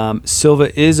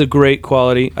Silva is a great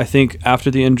quality. I think after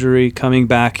the injury coming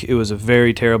back, it was a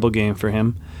very terrible game for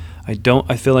him. I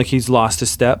feel like he's lost a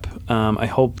step. I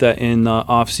hope that in the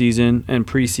off season and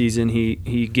preseason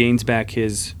he gains back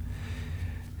his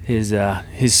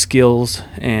skills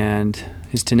and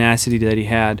his tenacity that he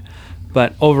had.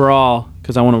 But overall,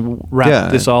 because I want to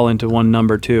wrap this all into one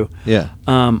number too. Yeah.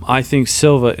 I think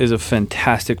Silva is a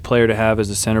fantastic player to have as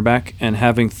a center back, and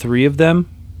having 3 of them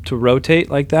to rotate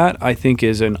like that, I think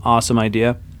is an awesome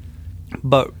idea.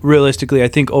 But realistically, I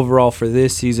think overall for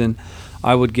this season,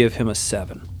 I would give him a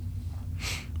 7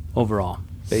 overall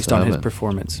based on his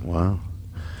performance. Wow.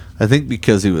 I think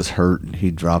because he was hurt, he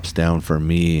drops down for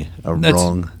me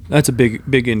wrong. That's a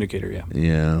big indicator, yeah.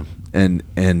 Yeah.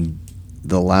 And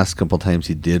the last couple times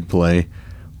he did play,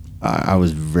 I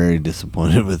was very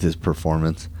disappointed with his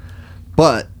performance.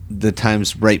 But the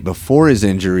times right before his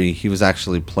injury, he was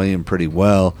actually playing pretty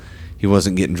well. He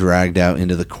wasn't getting dragged out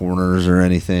into the corners or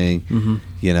anything. Mm-hmm.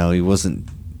 You know, he wasn't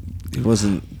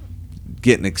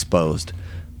getting exposed.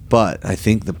 But I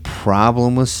think the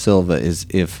problem with Silva is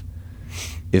if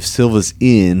Silva's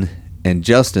in and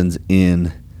Justin's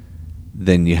in,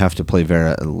 then you have to play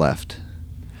Vera at left.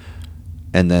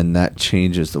 And then that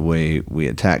changes the way we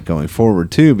attack going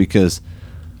forward too, because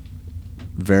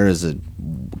Vera's a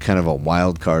kind of a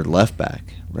wild card left back,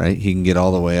 right? He can get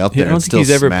all the way up there. I don't and think still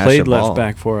he's ever smash played a ball. left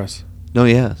back for us. No,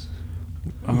 he has.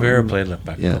 Vera played left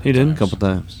back. Yeah, He did? a couple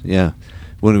times. Yeah,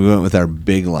 when we went with our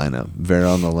big lineup, Vera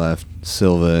on the left,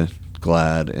 Silva,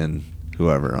 Glad, and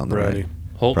whoever on the Brody. right.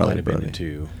 Holt Probably might have been Brody. the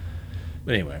two.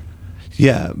 But anyway.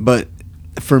 Yeah, but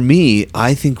for me,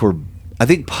 I think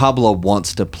Pablo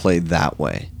wants to play that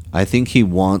way. I think he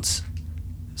wants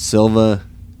Silva,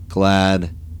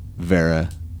 Glad, Vera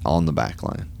on the back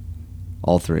line.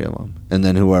 All three of them. And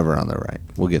then whoever on the right.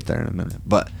 We'll get there in a minute.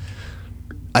 But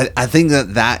I think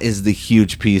that is the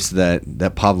huge piece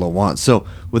that Pablo wants. So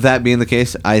with that being the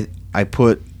case, I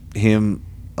put him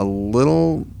a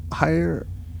little higher.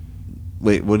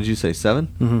 Wait, what did you say, 7?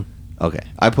 Mm-hmm. Okay.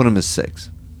 I put him as 6.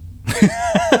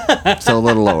 So a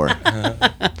little lower.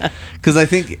 Because I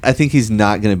think he's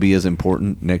not going to be as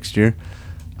important next year.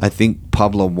 I think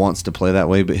Pablo wants to play that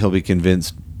way, but he'll be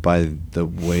convinced by the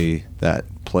way that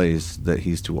plays that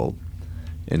he's too old,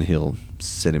 and he'll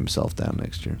sit himself down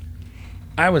next year.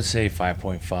 I would say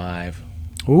 5.5.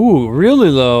 Ooh, really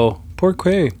low. Poor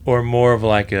Quay. Or more of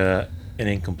like an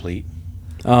incomplete.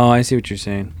 Oh, I see what you're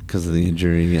saying. Because of the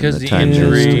injury and Because the the time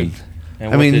injury. missed. And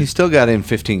I what mean, did- he still got in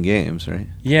 15 games, right?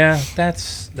 Yeah,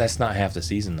 that's not half the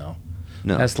season, though.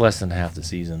 No. That's less than half the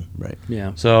season. right.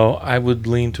 Yeah. So I would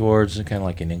lean towards kind of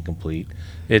like an incomplete.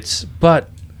 He's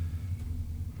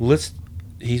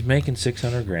making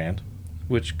 $600,000,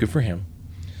 which good for him.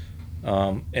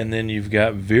 And then you've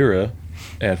got Vera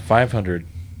at $500,000.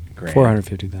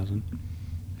 450,000.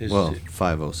 His Well,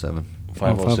 507.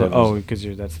 507 Oh, because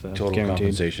that's the total guaranteed.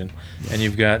 compensation, and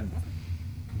you've got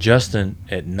Justin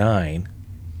at 9.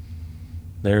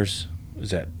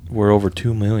 We're over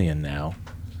 $2 million now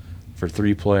for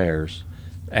 3 players.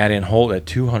 Add in Holt at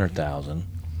 200,000,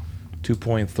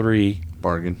 2.3.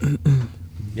 Bargain.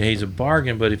 Yeah, he's a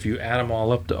bargain, but if you add them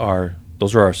all up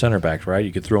those are our center backs, right?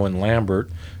 You could throw in Lambert,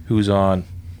 who's on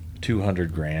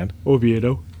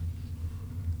 $200,000.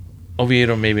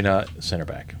 Oviedo maybe not center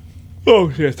back,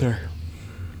 Oh, yes, sir.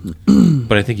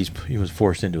 but I think he was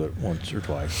forced into it once or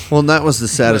twice. Well, and that was the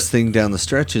saddest thing down the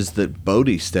stretch is that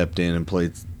Bodie stepped in and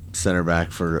played center back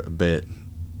for a bit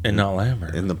And not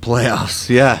Lambert. in the playoffs.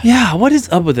 Yeah. Yeah, what is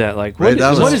up with that? Like, Right,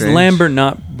 that was what is strange. Lambert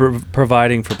not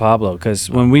providing for Pablo? Because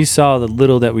when we saw the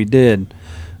little that we did,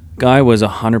 guy was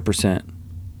 100%.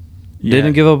 Yeah.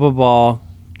 Didn't give up a ball.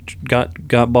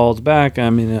 Got balls back. I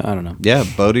mean, I don't know. Yeah,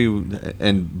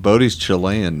 Bodie's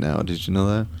Chilean now. Did you know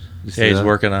that? You see Yeah, he's that?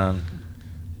 working on.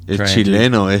 Es trying to-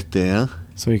 chileno huh?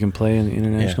 So he can play in the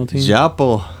international team.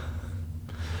 Japo.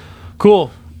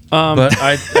 Cool. But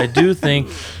I do think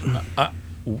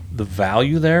the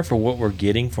value there for what we're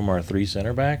getting from our 3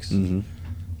 center backs, Mm-hmm.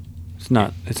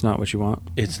 It's not what you want.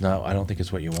 it's not. I don't think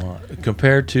it's what you want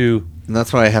compared to. And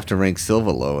that's why I have to rank Silva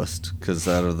lowest, because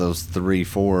out of those 3,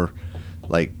 4,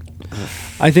 like,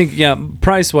 I think, yeah,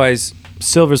 price wise,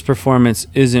 Silver's performance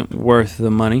isn't worth the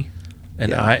money.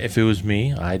 And Yeah. if it was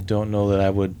me, I don't know that I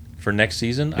would for next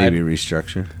season. maybe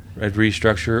restructure. I'd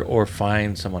restructure or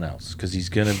find someone else because he's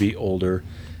going to be older,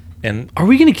 and Are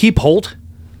we going to keep Holt?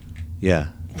 Yeah.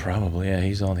 probably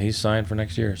he's signed for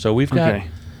next year. So we've got Okay.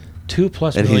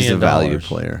 $2+ And million. he's a value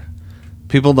player.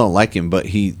 People don't like him, but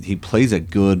he plays a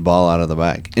good ball out of the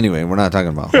back. Anyway, we're not talking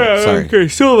about Holt. Sorry. Okay,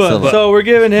 Silva. Silva. So we're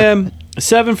giving him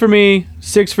 7 for me,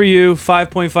 6 for you,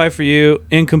 5.5 for you,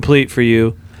 incomplete for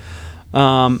you.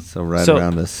 So right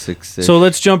around the 6. So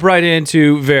let's jump right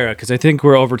into Vera, because I think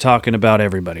we're over talking about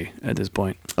everybody at this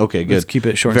point. Okay, good. Let's keep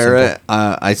it short and Vera,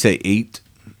 I say 8.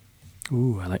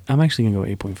 Ooh, I'm actually gonna go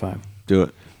 8.5. Do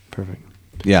it. Perfect.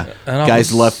 Yeah. And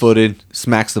Guy's almost- left-footed,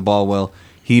 smacks the ball well.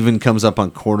 He even comes up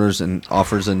on corners and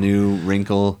offers a new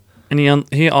wrinkle. And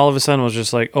he all of a sudden was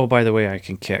just like, oh, by the way, I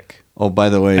can kick. Oh, by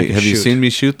the I way, can have you shoot. seen me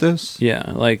shoot this?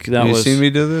 Yeah, like that Have you was. seen me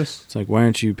do this? It's like, why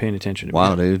aren't you paying attention to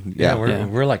Wow, me? dude. Yeah, Yeah.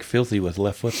 we're like filthy with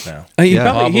left foot now. He Yeah.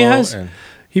 probably Pablo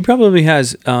he probably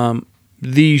has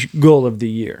the goal of the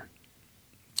year.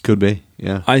 Could be.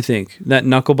 Yeah. I think that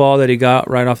knuckleball that he got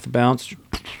right off the bounce.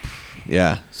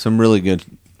 Yeah. Some really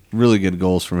good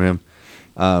goals from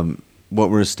him. What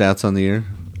were his stats on the year?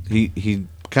 He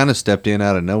kind of stepped in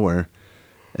out of nowhere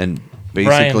and Brian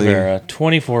basically Vera,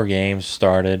 24 games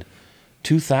started,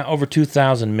 over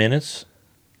 2,000 minutes,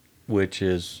 which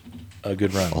is a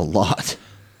good run. A lot.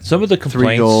 Some of the 3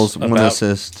 complaints goals, 1 about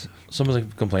assist. some of the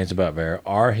complaints about Vera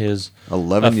are his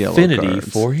 11 yellow affinity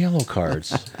cards. for yellow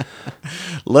cards.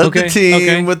 Led Okay, the team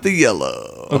okay. with the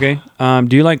yellow. Okay.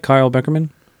 Do you like Kyle Beckerman?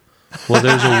 Well,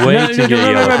 there's a way to get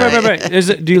yellow cards.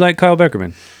 Right. Do you like Kyle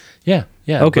Beckerman? Yeah.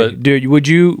 Okay. But Dude, would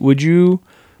you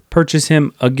purchase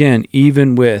him again,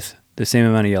 even with the same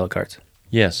amount of yellow cards?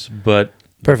 yes, but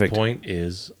Perfect. the point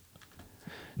is,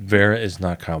 Vera is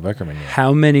not Kyle Beckerman yet.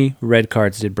 How many red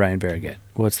cards did Brian Vera get?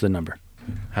 What's the number?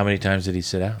 How many times did he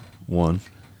sit out? 1.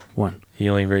 1. He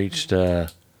only reached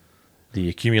the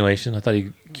accumulation. I thought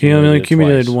he He only it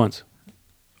accumulated twice. once.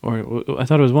 Or I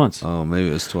thought it was once. Oh, maybe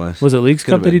it was twice. Was it Leagues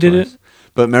Could have Cup that been he did twice. it?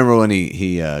 But remember when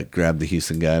he grabbed the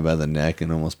Houston guy by the neck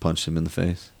and almost punched him in the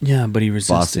face? Yeah, but he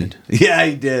Bossy. resisted. Yeah,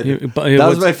 he did. That That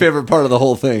was my favorite part of the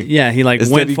whole thing. Yeah, he Is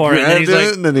that went he for it, and then grabbed he's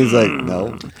like, and then he's like,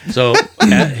 no. So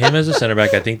him as a center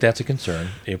back, I think that's a concern.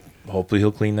 Hopefully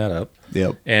he'll clean that up.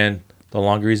 Yep. And the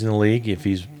longer he's in the league, if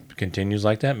he continues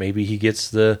like that, maybe he gets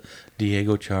the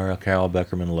Diego Chara, Kyle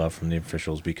Beckerman love from the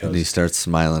officials because And he starts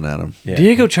smiling at him. yeah.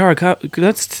 Diego Chara,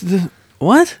 that's the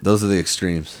what? Those are the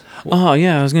extremes. Oh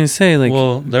yeah, I was gonna say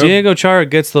Well, they're- Diego Chara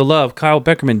gets the love. Kyle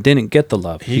Beckerman didn't get the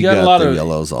love. He got a lot the of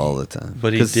yellows all the time.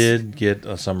 but he 'Cause did get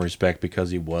some respect because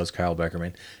he was Kyle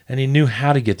Beckerman and he knew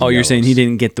how to get the Oh, you're saying he yellows.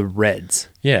 didn't get the reds?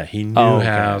 Yeah, he knew Oh, okay,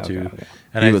 how okay, to. okay.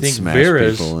 And he I would think smash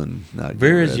Vera's people and not get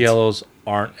Vera's reds. yellows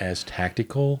aren't as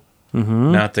tactical,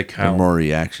 Mm-hmm. not the They're count, more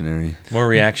reactionary. more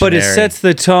reactionary. But it sets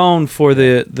the tone for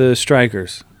the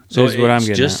strikers. So is what I'm it's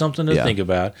getting just at. something to Yeah. think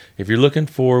about. If you're looking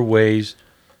for ways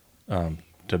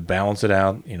to balance it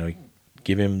out,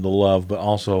 give him the love, but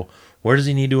also where does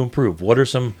he need to improve? What are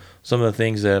some of the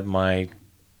things that might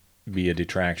be a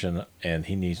detraction and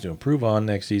he needs to improve on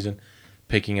next season?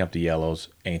 Picking up the yellows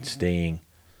and staying,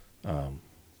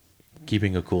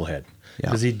 keeping a cool head Yeah.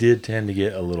 because he did tend to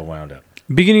get a little wound up.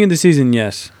 Beginning of the season,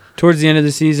 yes. Towards the end of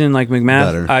the season, like McMath,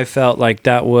 Better. I felt like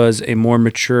that was a more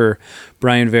mature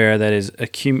Brian Vera that is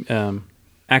acclimating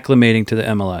to the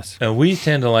MLS. And we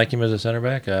tend to like him as a center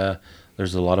back.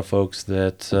 There's a lot of folks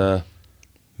that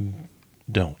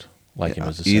don't like him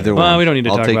as a center Either back. way. Well, we don't need to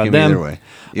I'll talk take about him them. either way.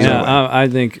 Either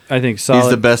way. I think solid. He's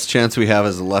the best chance we have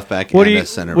as a left back What and are you? a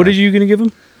center What back. are you going to give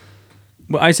him?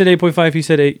 Well, I said 8.5. He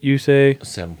said 8. You say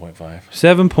 7.5.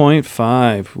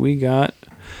 7.5.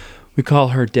 We call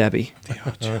her Debbie.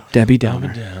 Debbie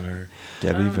Downer. Downer.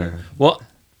 Debbie Vera. Well,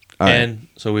 All right. and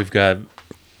so we've got.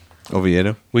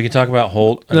 Oviedo. We can talk about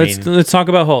Holt. Let's talk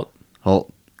about Holt.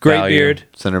 Holt. Great Value. beard,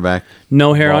 Center back.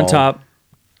 no hair on Ball. top.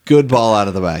 Good ball out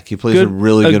of the back. He plays a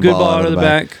really good ball out of the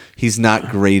back. He's not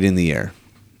great in the air.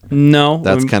 No,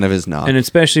 That's kind of his knock. and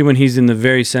especially when he's in the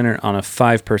very center on a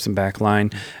 5-person back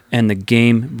line, and the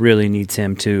game really needs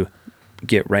him to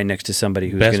get right next to somebody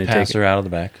who's best going to take passer it. out of the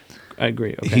back. I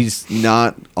agree. Okay. He's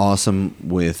not awesome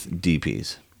with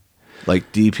DPs.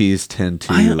 Like DPs tend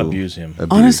to abuse him.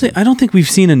 Honestly, him. I don't think we've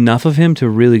seen enough of him to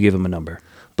really give him a number.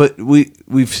 But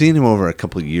we've seen him over a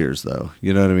couple of years though.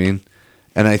 You know what I mean?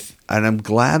 And I'm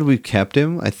glad we've kept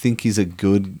him. I think he's a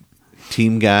good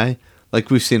team guy. Like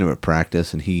we've seen him at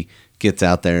practice, and he gets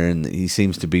out there and he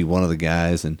seems to be one of the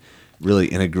guys and really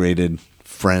integrated,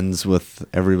 friends with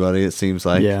everybody. It seems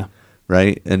like, Yeah.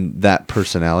 right. And that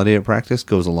personality at practice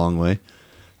goes a long way.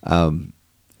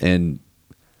 And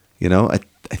I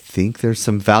think there's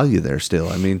some value there still.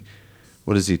 I mean,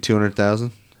 what is he?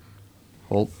 200,000.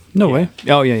 Holt. No way.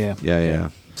 Oh yeah. Yeah.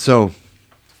 So,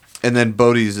 and then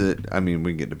Bodie's. We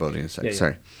can get to Bodie in a second. Yeah.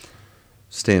 Sorry,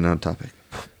 staying on topic.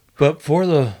 But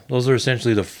those are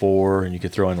essentially the four, and you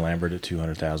could throw in Lambert at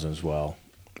 200,000 as well.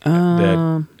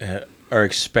 That are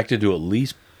expected to at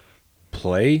least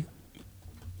play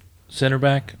center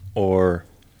back, or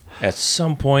at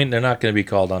some point they're not going to be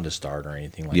called on to start or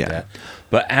anything like that.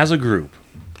 But as a group,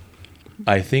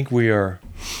 I think we are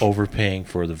overpaying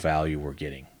for the value we're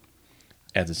getting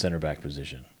at the center back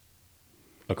position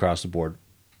across the board.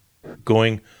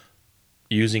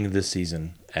 Using this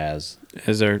season as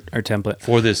our template.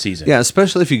 for this season. Yeah,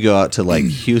 especially if you go out to like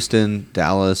Houston,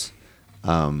 Dallas,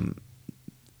 and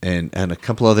a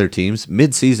couple other teams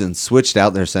mid-season switched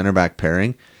out their center back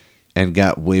pairing and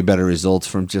got way better results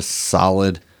from just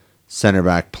solid center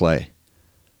back play.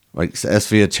 Like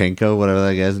Sviatchenko, whatever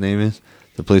that guy's name is,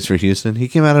 that plays for Houston, he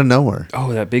came out of nowhere.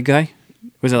 Oh, that big guy?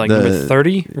 Was it like number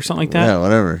 30 or something like that? Yeah,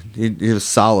 whatever. He was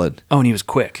solid. Oh, and he was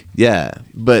quick. Yeah,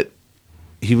 but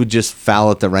he would just foul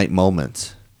at the right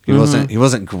moments. He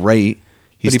wasn't great.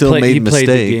 He But still made mistakes.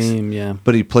 Played the game, yeah.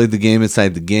 But he played the game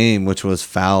inside the game, which was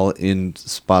foul in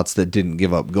spots that didn't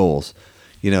give up goals.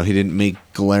 He didn't make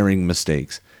glaring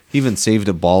mistakes. He even saved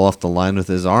a ball off the line with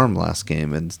his arm last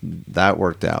game, and that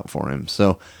worked out for him.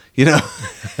 So,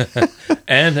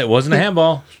 And it wasn't a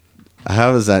handball.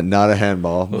 How is that not a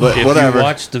handball? But If whatever. you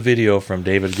watch the video from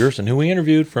David Gerson, who we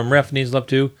interviewed from Ref Needs Love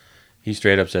 2, he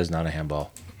straight up says not a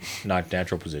handball, not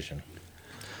natural position.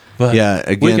 But Yeah,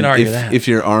 again, we can argue that. if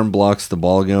your arm blocks the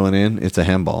ball going in, it's a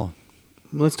handball.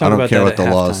 Let's I talk don't about care that what the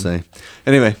at laws halftime. say.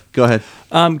 Anyway, go ahead.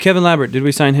 Kevin Lambert, did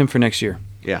we sign him for next year?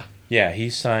 Yeah. Yeah, he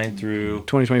signed through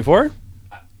 2024?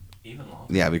 even longer.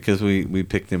 Yeah, because we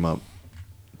picked him up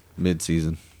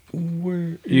mid-season.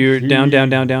 You're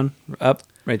down, up,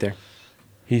 right there.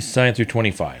 He signed through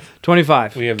 25.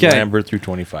 25. We have Okay. Lambert through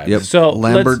 25. Yep. So,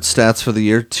 Lambert's stats for the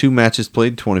year: 2 matches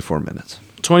played, 24 minutes.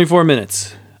 24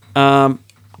 minutes.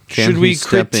 Should he we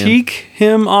step in? critique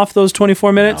him off those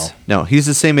 24 minutes? No, he's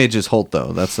the same age as Holt,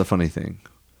 though. That's the funny thing.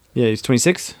 Yeah, he's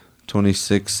 26.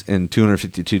 26 in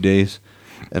 252 days,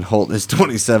 and Holt is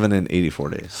 27 in 84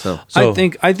 days. So So-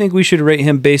 I think we should rate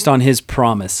him based on his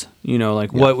promise.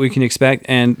 What we can expect,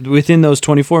 and within those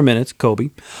 24 minutes,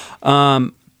 Kobe.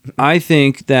 I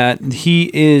think that he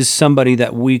is somebody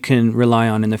that we can rely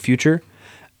on in the future,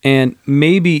 and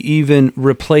maybe even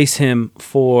replace him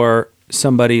for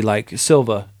somebody like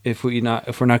Silva if we're not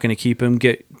going to keep him.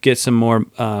 Get some more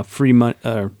free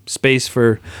space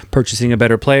for purchasing a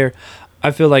better player.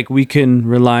 I feel like we can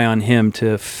rely on him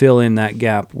to fill in that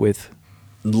gap with.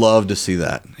 love to see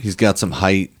that. He's got some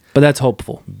height. But that's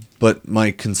hopeful. But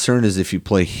my concern is if you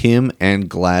play him and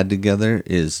Glad together,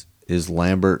 is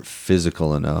Lambert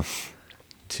physical enough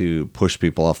to push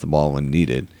people off the ball when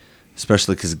needed?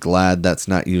 Especially because Glad, that's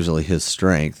not usually his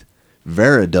strength.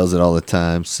 Vera does it all the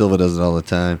time. Silva does it all the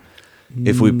time.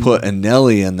 If we put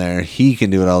Anelli in there, he can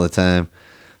do it all the time.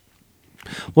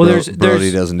 Well,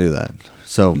 Brody doesn't do that.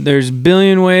 So There's a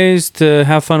billion ways to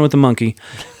have fun with a monkey.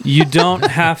 You don't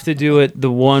have to do it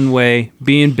the one way,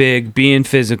 being big, being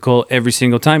physical every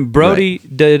single time. Brody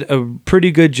did a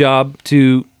pretty good job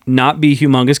to not be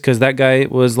humongous because that guy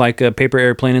was like a paper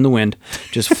airplane in the wind,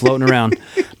 just floating around.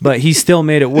 But he still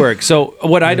made it work. So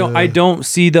what I don't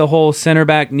see the whole center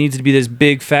back needs to be this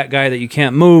big fat guy that you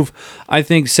can't move. I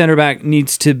think center back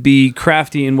needs to be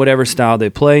crafty in whatever style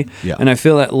they play. Yeah. And I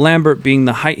feel that Lambert, being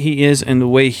the height he is and the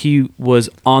way he was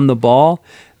on the ball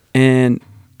and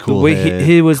Cool the way head,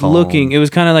 he was calm. looking, it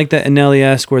was kind of like that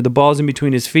Anelli-esque where the ball's in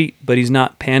between his feet, but he's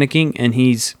not panicking and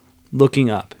he's looking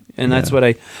up. And that's what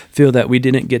I feel that we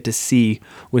didn't get to see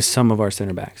with some of our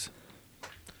center backs.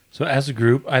 So as a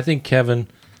group, I think Kevin,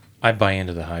 I buy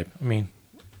into the hype. I mean,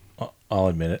 I'll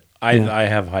admit it. I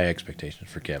have high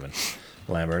expectations for Kevin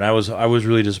Lambert. I was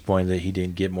really disappointed that he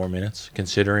didn't get more minutes,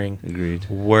 considering Agreed.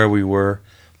 where we were.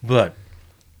 But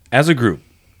as a group,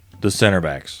 the center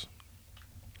backs,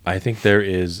 I think there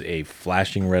is a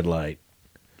flashing red light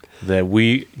that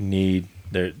we need.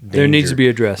 There needs to be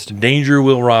addressed. Danger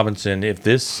Will Robinson. If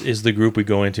this is the group we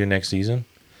go into next season,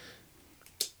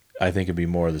 I think it'd be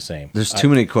more of the same. there's too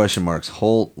many question marks.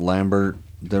 Holt, Lambert,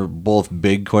 they're both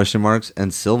big question marks,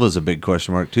 and Silva's a big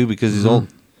question mark too because he's old.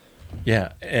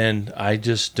 Yeah, and I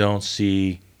just don't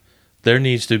see. There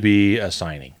needs to be a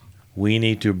signing. We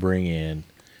need to bring in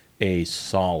a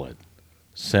solid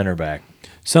center back.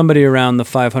 Somebody around the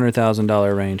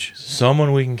 $500,000 range.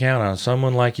 Someone we can count on.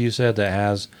 Someone, like you said, that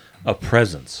has a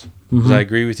presence. Because I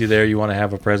agree with you there. You want to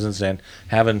have a presence, and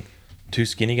having two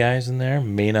skinny guys in there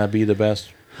may not be the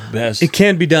best. It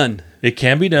can be done. It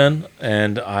can be done,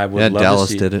 and I would Yeah, love Dallas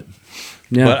to see did it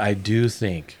Yeah. But I do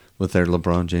think with their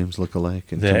LeBron James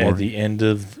lookalike. And that at Tamori. the end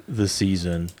of the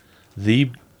season, the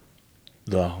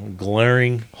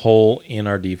glaring hole in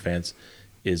our defense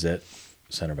is at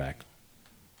center back.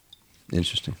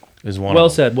 Interesting. Is one. Well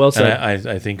of them. said, well said. And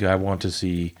I think I want to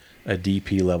see a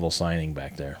DP level signing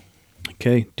back there.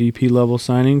 Okay, DP level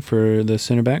signing for the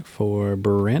center back for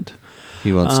Brent.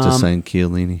 He wants to sign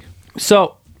Chiellini.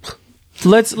 So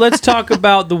let's talk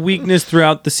about the weakness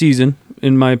throughout the season,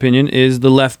 in my opinion, is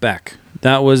the left back.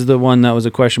 That was the one that was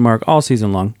a question mark all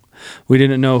season long. We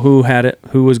didn't know who had it,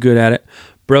 who was good at it.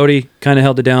 Brody kind of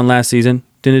held it down last season,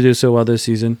 didn't do so well this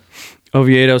season.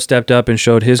 Oviedo stepped up and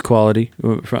showed his quality,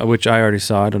 which I already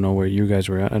saw. I don't know where you guys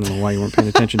were at. I don't know why you weren't paying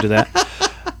attention to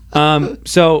that.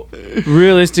 So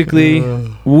realistically,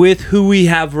 with who we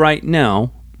have right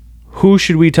now, who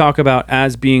should we talk about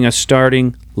as being a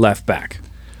starting left back?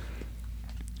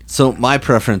 So my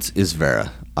preference is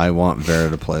Vera. I want Vera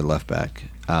to play left back.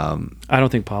 I don't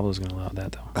think Pablo's going to allow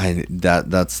that, though.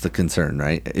 That's the concern,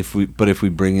 right? If we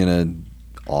bring in an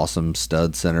awesome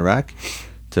stud center back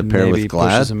to pair Maybe with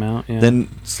Glad, pushes him out, yeah. then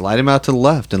slide him out to the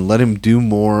left and let him do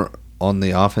more on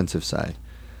the offensive side.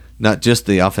 not just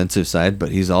the offensive side, but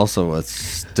he's also a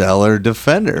stellar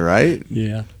defender, right?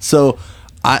 Yeah. So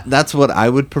that's what I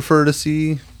would prefer to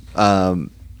see. And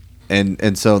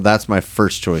so that's my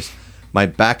first choice. My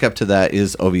backup to that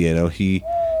is Oviedo. He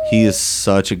is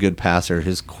such a good passer.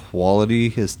 His quality,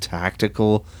 his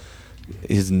tactical,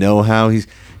 his know-how.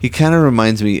 He kind of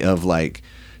reminds me of like.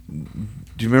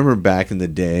 Do you remember back in the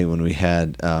day when we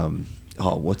had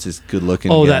what's this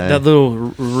good-looking guy? that little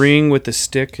ring with the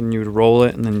stick, and you would roll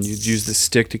it, and then you'd use the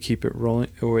stick to keep it rolling.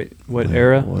 Oh, wait, what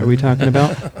era are we talking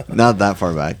about? Not that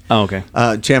far back. Oh, okay.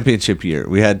 Championship year,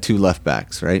 we had 2 left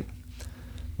backs, right?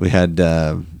 We had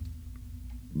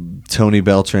Tony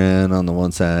Beltran on the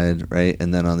one side, right?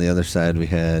 And then on the other side, we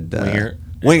had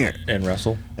Winger. And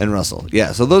Russell.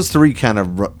 Yeah, so those 3 kind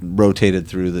of rotated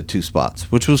through the 2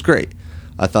 spots, which was great.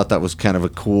 I thought that was kind of a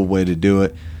cool way to do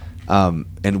it.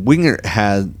 And Winger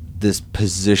had this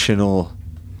positional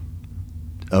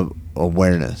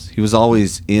awareness. He was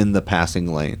always in the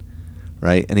passing lane,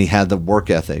 right? And he had the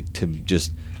work ethic to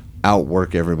just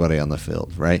outwork everybody on the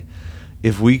field, right?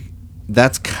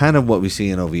 That's kind of what we see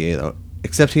in Oviedo,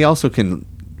 except he also can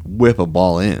whip a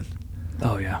ball in.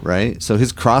 Oh, yeah. Right? So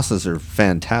his crosses are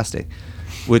fantastic,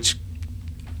 which,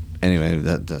 anyway,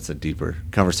 that's a deeper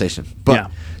conversation. But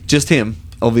just him,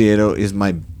 Oviedo, is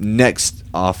my next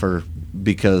offer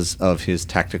because of his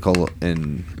tactical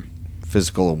and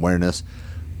physical awareness.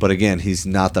 But again, he's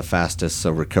not the fastest, so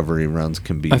recovery runs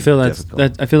can be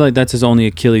difficult. I feel like that's his only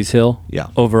Achilles heel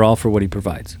overall for what he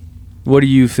provides. What do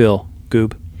you feel,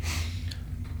 Goob?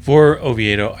 For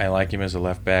Oviedo, I like him as a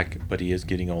left back, but he is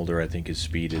getting older. I think his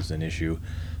speed is an issue.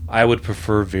 I would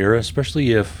prefer Vera,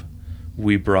 especially if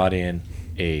we brought in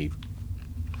we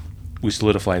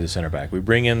solidify the center back. We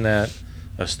bring in a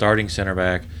starting center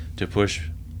back to push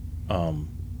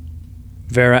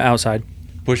Vera outside.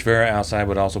 Push Vera outside,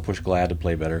 but also push Glad to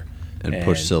play better. And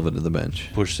push Silva to the bench.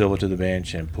 Push Silva to the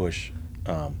bench and push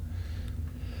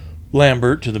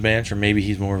Lambert to the bench, or maybe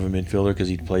he's more of a midfielder because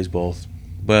he plays both.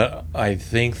 But I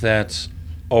think that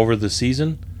over the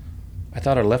season, I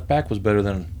thought our left back was better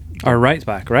than our right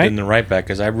back, right? Than the right back,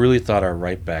 because I really thought our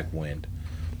right back went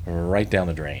right down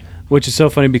the drain. Which is so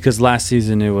funny because last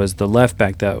season it was the left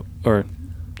back it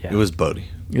was Bodie.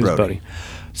 It was Bodie.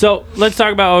 So let's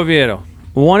talk about Oviedo.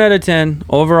 1 out of 10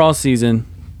 overall season.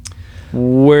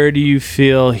 Where do you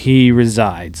feel he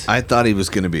resides? I thought he was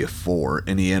going to be a 4,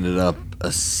 and he ended up a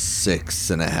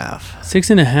 6.5.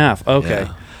 6.5. Okay.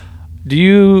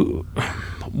 Yeah.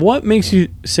 What makes you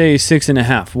say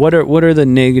 6.5? What are the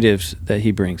negatives that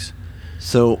he brings?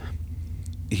 So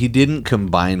he didn't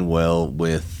combine well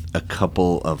with a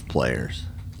couple of players.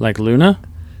 Like Luna?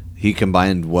 He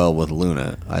combined well with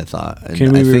Luna, I thought. And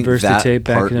Can we reverse the tape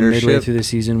back in the midway through the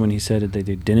season when he said that they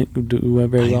didn't do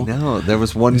very well? No, there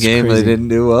was one game crazy. They didn't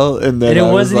do well, and then it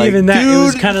wasn't even that. It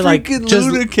was kind of like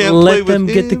just let them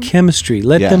get the chemistry,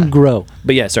 let them grow.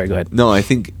 But yeah, sorry, go ahead. No, I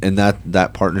think and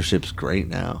that partnership's great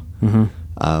now. Mm-hmm.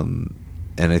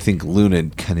 And I think Luna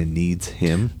kind of needs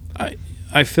him.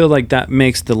 I feel like that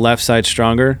makes the left side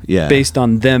stronger based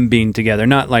on them being together.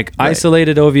 Not like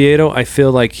isolated Oviedo. I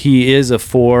feel like he is a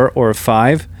 4 or a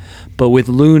 5. But with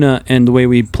Luna and the way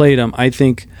we played him, I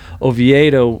think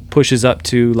Oviedo pushes up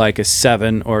to like a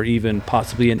 7 or even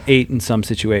possibly an 8 in some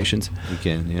situations. You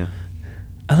can, yeah.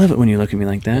 I love it when you look at me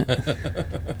like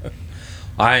that.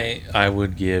 I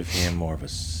would give him more of a...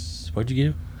 What'd you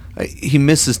give? He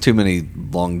misses too many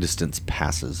long-distance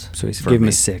passes. So he gave him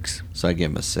a 6. So I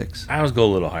gave him a 6. I would go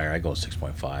a little higher. I go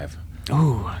 6.5.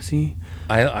 Oh, see?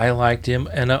 I liked him.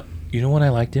 And you know when I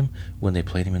liked him? When they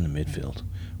played him in the midfield.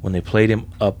 When they played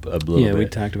him up a little bit. Yeah, we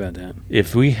talked about that.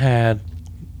 If we had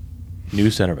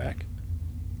new center back.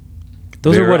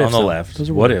 Those are what ifs. On the left. Those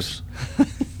are what ifs.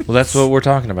 Well, that's what we're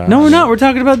talking about. No, we're not. We're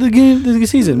talking about the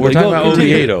season. We're talking about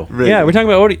Oviedo. Yeah, we're talking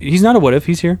about Oviedo. He's not a what if.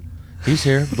 He's here. He's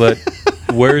here, but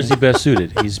where is he best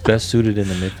suited? He's best suited in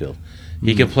the midfield.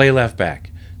 He can play left back.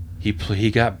 He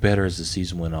got better as the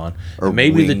season went on. Or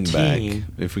maybe wing the team. Back.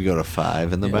 If we go to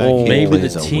 5 in the back, maybe the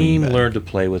team learned to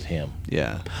play with him.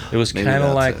 Yeah, it was kind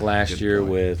of like last year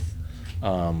with,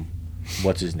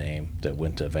 what's his name that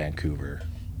went to Vancouver.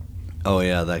 Oh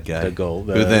yeah, that guy. The goal,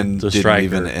 who then didn't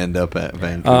even end up at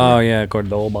Vancouver. Oh yeah,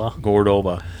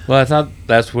 Cordoba. Well, I thought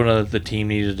that's when the team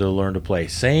needed to learn to play.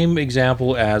 Same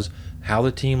example as how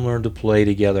the team learned to play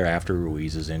together after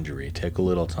Ruiz's injury. It took a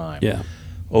little time. Yeah.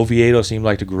 Oviedo seemed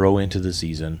like to grow into the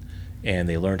season, and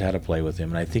they learned how to play with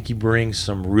him. And I think he brings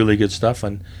some really good stuff.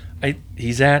 And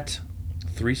he's at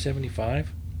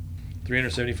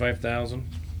 375,000.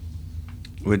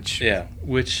 Which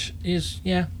is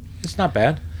it's not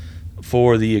bad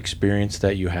for the experience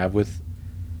that you have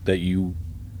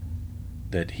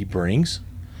that he brings.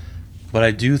 But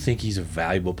I do think he's a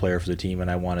valuable player for the team, and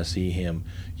I want to see him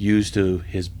used to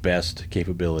his best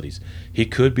capabilities. He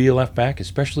could be a left back,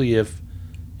 especially if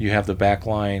you have the back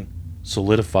line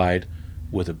solidified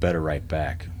with a better right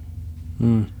back.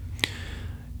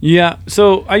 Yeah,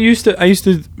 so I used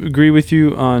to agree with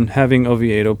you on having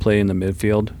Oviedo play in the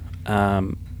midfield,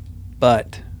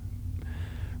 but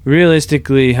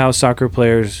realistically, how soccer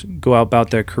players go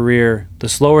about their career, the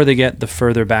slower they get, the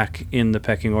further back in the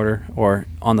pecking order or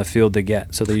on the field they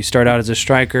get. So that you start out as a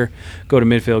striker, go to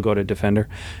midfield, go to defender.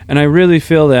 And I really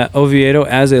feel that Oviedo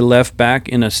as a left back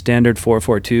in a standard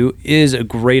 4-4-2 is a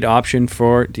great option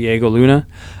for Diego Luna,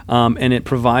 and it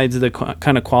provides the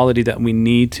kind of quality that we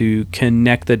need to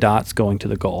connect the dots going to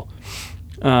the goal.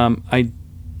 I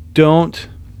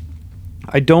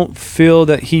don't feel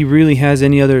that he really has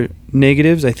any other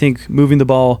negatives. I think moving the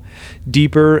ball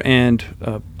deeper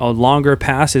and a longer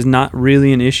pass is not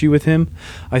really an issue with him.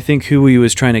 I think who he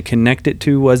was trying to connect it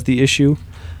to was the issue.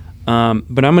 But I'm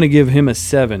going to give him a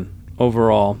 7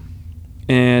 overall.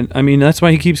 And, I mean, that's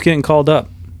why he keeps getting called up,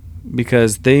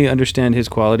 because they understand his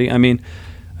quality. I mean,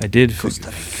 I did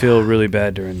feel really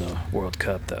bad during the World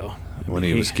Cup, though. When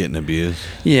he was getting abused.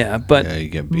 Yeah, but you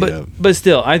get beat up. But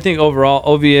still, I think overall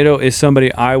Oviedo is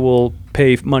somebody I will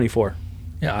pay money for.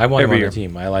 Yeah, I want him Every on year. the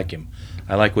team. I like him.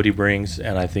 I like what he brings,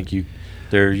 and I think you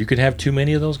could have too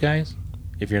many of those guys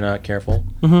if you're not careful.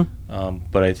 Mm-hmm.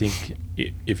 But I think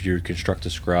if you construct the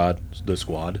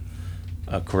squad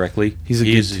correctly, He's a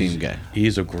good team guy.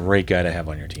 He's a great guy to have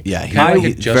on your team. Yeah, Kinda like a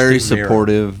he's Justin very Mirror.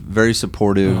 supportive,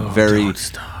 very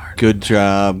good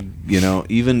job. You know,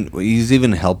 he's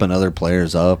even helping other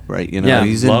players up, right? You know, Yeah,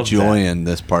 he's love enjoying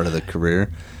this part of the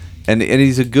career, and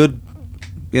he's a good,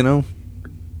 you know,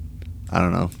 I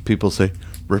don't know. People say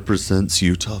represents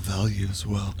Utah values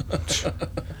well.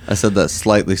 I said that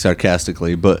slightly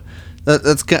sarcastically, but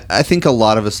that's. I think a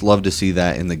lot of us love to see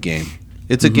that in the game.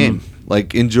 It's a game.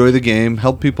 Like, enjoy the game,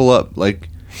 help people up. Like,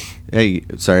 hey,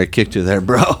 sorry, I kicked you there,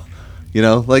 bro. You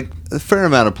know, like a fair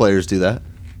amount of players do that.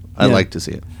 I Yeah. like to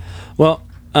see it. Well,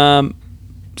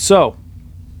 so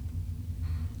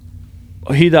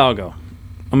Hidalgo.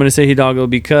 I'm going to say Hidalgo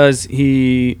because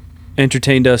he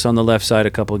entertained us on the left side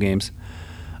a couple of games.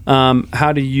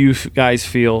 How do you guys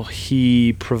feel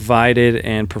he provided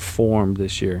and performed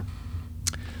this year?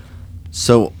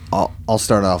 So I'll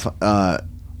start off.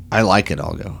 I like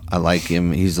Hidalgo. I like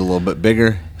him. He's a little bit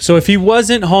bigger. So if he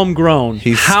wasn't homegrown,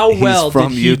 how well he's from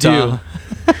did he Utah. do?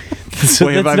 So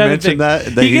Wait, have that's I another mentioned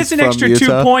thing. that He he's gets an from extra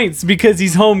Utah? 2 points because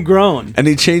he's homegrown. And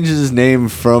he changes his name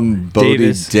from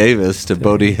Bodie Davis. to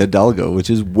Bodie Hidalgo, which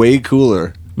is way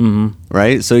cooler. Mm-hmm.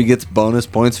 Right? So he gets bonus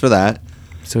points for that.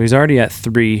 So he's already at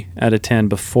 3 out of 10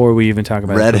 before we even talk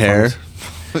about Red his hair.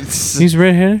 performance. He's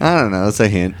red hair? I don't know. It's a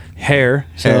hint. Hair.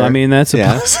 So, Hair. I mean, that's a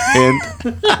plus. Hint.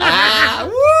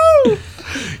 Woo!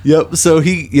 Yep. So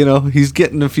he's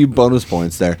getting a few bonus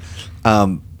points there.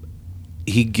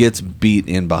 He gets beat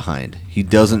in behind. He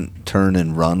doesn't turn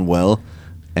and run well,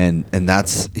 and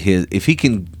that's his. If he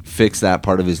can fix that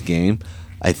part of his game,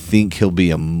 I think he'll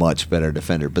be a much better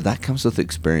defender. But that comes with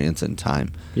experience and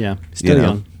time. Yeah. Still You know?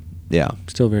 young. Yeah.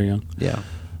 Still very young. Yeah.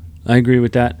 I agree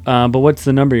with that. But what's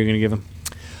the number you're going to give him?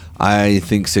 I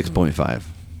think 6.5.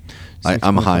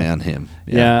 I'm high on him.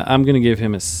 Yeah, I'm going to give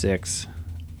him a 6.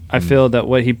 I feel that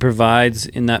what he provides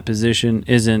in that position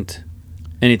isn't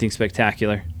anything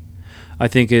spectacular. I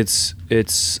think it's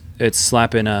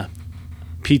slapping a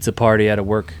pizza party at a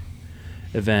work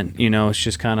event. You know, it's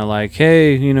just kind of like,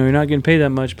 hey, you know, you're not getting paid that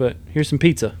much, but here's some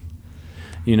pizza.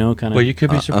 You know, kind of. Well, you could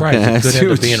be surprised. okay, I It could see end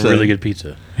what up being you're really saying. good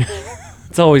pizza.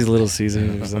 It's always Little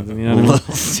Caesars or something. You know what I mean?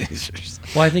 Little Caesars.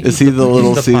 Well, I think Is he the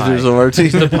Little he's Caesars pie. of our team?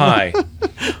 He's the pie.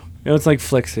 You know, it's like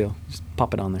Flex Seal. Just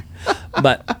pop it on there.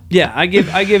 But yeah, I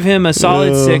give him a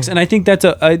solid 6, and I think that's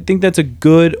a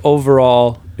good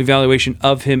overall evaluation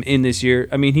of him in this year.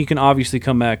 I mean, he can obviously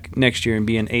come back next year and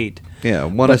be an 8. Yeah,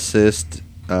 1 assist,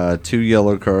 2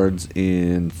 yellow cards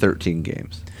in 13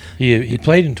 games. He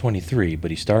played in 23,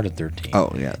 but he started 13.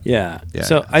 Oh, yeah. Yeah. Yeah,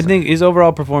 So I think his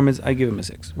overall performance, I give him a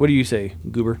 6. What do you say,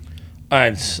 Goober?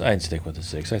 I'd stick with the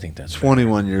 6. I think that's fair.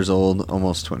 21 years old,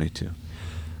 almost 22.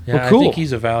 Yeah, Well, cool. I think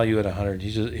he's a value at $100.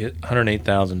 He's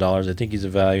 $108,000. I think he's a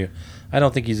value. I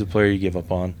don't think he's a player you give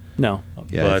up on. No.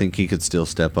 Yeah, But I think he could still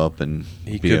step up and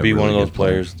he be could a be one of really those good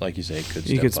player. players, like you say, could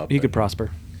He step could up. he could and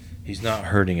prosper. He's not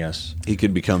hurting us. He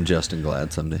could become Justin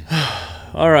Glad someday.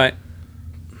 All right.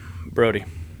 Brody.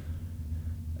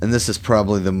 And this is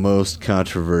probably the most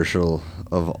controversial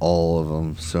of all of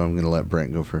them, so I'm going to let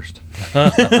Brent go first.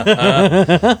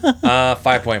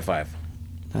 5.5.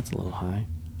 That's a little high.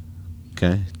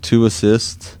 Okay, 2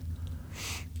 assists,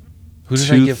 Who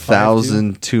did I give 5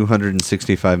 to?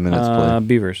 2,265 minutes played.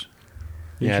 Beavers.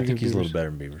 Yeah, I Did you think give he's a little Beavers? better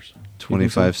than Beavers.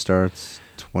 25 starts,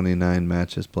 29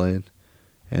 matches played.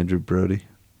 Andrew Brody.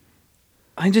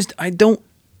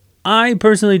 I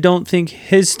personally don't think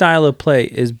his style of play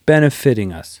is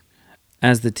benefiting us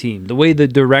as the team. The way the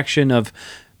direction of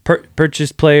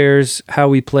purchase players, how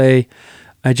we play,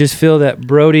 I just feel that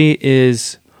Brody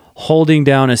is holding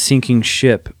down a sinking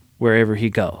ship wherever he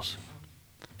goes.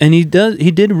 And he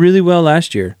did really well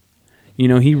last year. You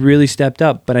know, he really stepped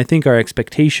up, but I think our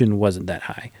expectation wasn't that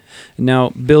high. Now,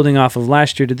 building off of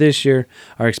last year to this year,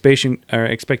 our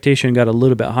expectation got a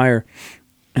little bit higher,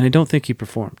 and I don't think he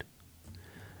performed.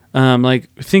 Like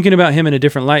thinking about him in a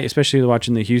different light, especially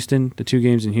watching the 2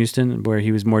 games in Houston where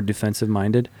he was more defensive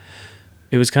minded.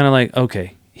 It was kind of like,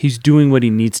 okay, he's doing what he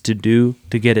needs to do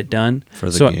to get it done For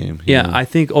the game. Yeah, I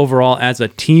think overall as a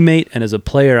teammate and as a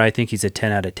player, I think he's a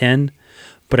 10 out of 10.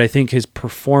 But I think his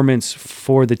performance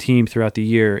for the team throughout the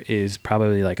year is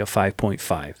probably like a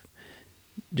 5.5,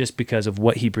 just because of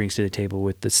what he brings to the table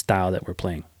with the style that we're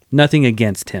playing. Nothing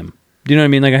against him. Do you know what I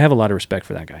mean? Like, I have a lot of respect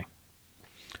for that guy.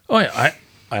 Oh, yeah,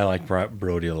 I like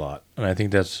Brody a lot, and I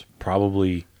think that's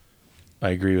probably,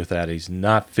 I agree with that. He's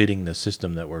not fitting the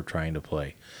system that we're trying to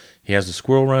play. He has the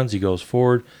squirrel runs. He goes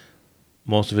forward.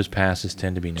 Most of his passes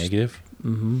tend to be negative.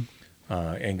 Mm-hmm.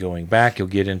 And going back, he'll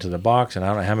get into the box, and I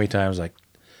don't know how many times, like,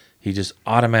 he just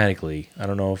automatically, I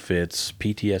don't know if it's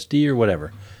PTSD or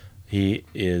whatever, he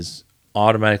is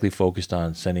automatically focused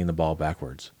on sending the ball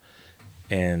backwards.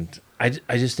 And I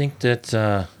just think that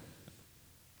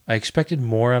I expected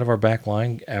more out of our back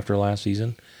line after last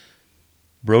season.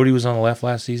 Brody was on the left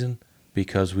last season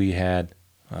because we had,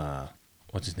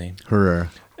 what's his name? Herrera.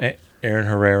 Aaron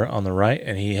Herrera on the right,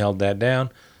 and he held that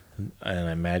down. And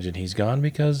I imagine he's gone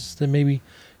because then maybe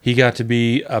he got to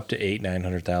be up to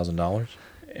 $900,000.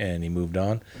 And he moved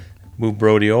on, moved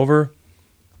Brody over,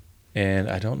 and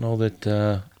I don't know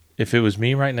that if it was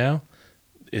me right now,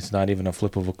 it's not even a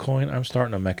flip of a coin. I'm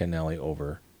starting a McAnally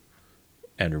over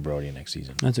Andrew Brody next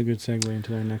season. That's a good segue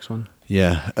into our next one.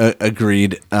 Yeah,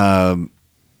 agreed.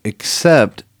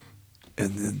 Except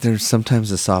there's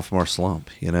sometimes a sophomore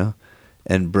slump, you know?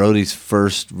 And Brody's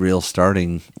first real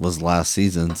starting was last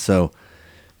season, so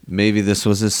maybe this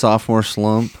was his sophomore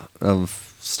slump of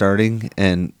starting,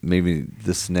 and maybe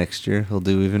this next year he'll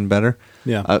do even better.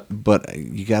 Yeah. But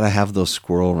you got to have those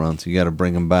squirrel runs. You got to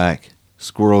bring him back.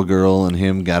 Squirrel Girl and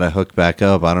him got to hook back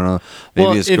up. I don't know.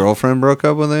 Maybe his girlfriend broke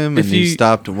up with him and he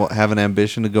stopped having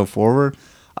ambition to go forward.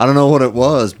 I don't know what it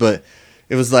was, but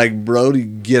it was like, Brody,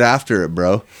 get after it,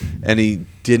 bro. And he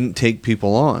didn't take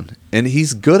people on. And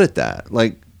he's good at that.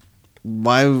 Like,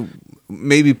 why...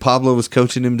 Maybe Pablo was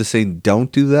coaching him to say,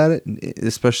 don't do that,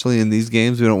 especially in these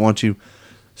games. We don't want you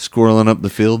squirreling up the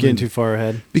field. Getting too far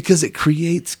ahead. Because it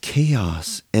creates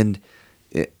chaos. And,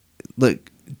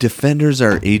 look, defenders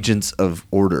are agents of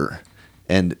order.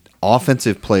 And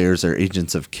offensive players are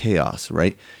agents of chaos,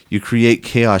 right? You create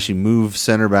chaos. You move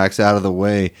center backs out of the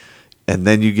way, and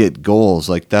then you get goals.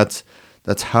 Like, that's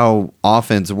how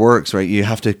offense works, right? You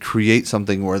have to create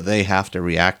something where they have to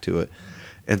react to it.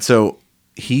 And so...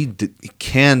 He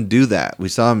can do that. We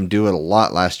saw him do it a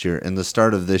lot last year and the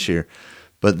start of this year.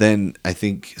 But then I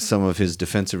think some of his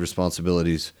defensive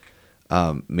responsibilities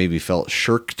maybe felt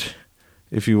shirked,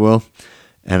 if you will.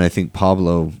 And I think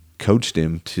Pablo coached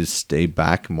him to stay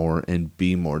back more and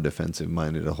be more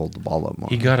defensive-minded, to hold the ball up more.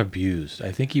 He got abused.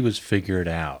 I think he was figured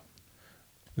out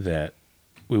that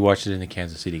we watched it in the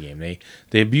Kansas City game.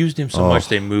 They abused him so much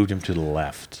they moved him to the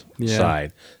left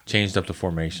side, changed up the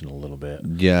formation a little bit.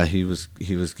 Yeah, he was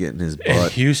getting his butt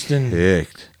and Houston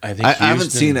kicked. I haven't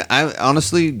seen it. I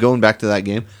honestly, going back to that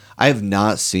game, I have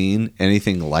not seen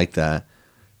anything like that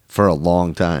for a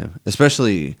long time.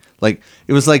 Especially like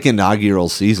it was like inaugural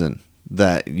season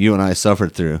that you and I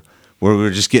suffered through, where we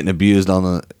were just getting abused on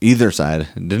the either side.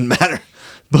 It didn't matter,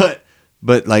 but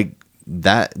like.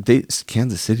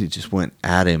 Kansas City just went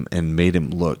at him and made him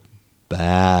look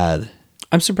bad.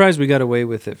 I'm surprised we got away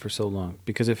with it for so long,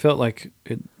 because it felt like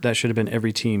that should have been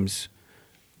every team's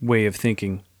way of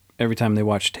thinking every time they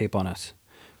watched tape on us.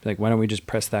 Like, why don't we just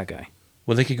press that guy?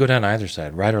 Well, they could go down either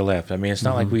side, right or left. I mean, it's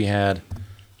not like we had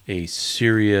a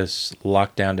serious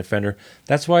lockdown defender.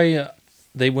 That's why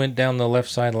they went down the left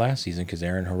side last season, because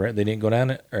Aaron Herrera, they didn't go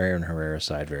down Aaron Herrera's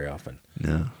side very often.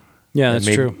 No. Yeah, that's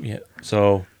true. Yeah,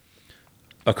 so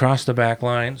across the back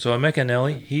line. So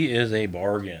McAnally, he is a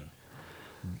bargain.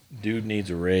 Dude needs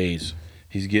a raise.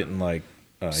 He's getting like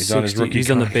he's 60, on his rookie. He's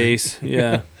contract. on the base.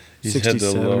 Yeah, He's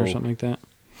 67 or something like that.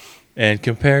 And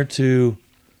compared to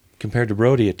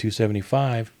Brody at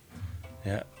 275,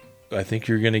 yeah, I think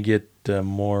you're going to get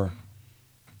more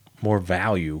more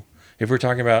value. If we're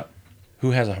talking about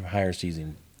who has a higher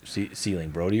ceiling,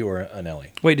 Brody or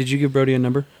Anelli? Wait, did you give Brody a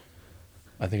number?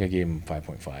 I think I gave him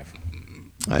 5.5.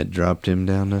 I dropped him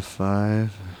down to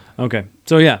 5. Okay.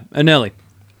 So, yeah, Anelli.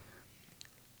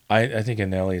 I think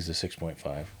Anelli is a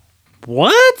 6.5.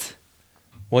 What?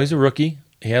 Well, he's a rookie.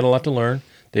 He had a lot to learn.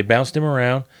 They bounced him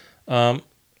around.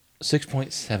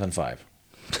 6.75.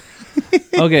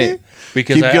 Okay.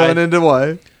 Because Keep going into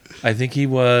why. I think he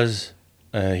was,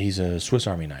 he's a Swiss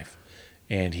Army knife.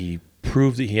 And he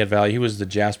proved that he had value. He was the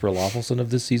Jasper Loffelson of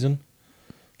this season.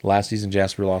 Last season,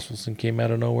 Jasper Loffelson came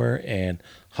out of nowhere and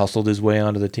hustled his way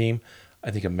onto the team.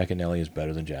 I think a McAnally is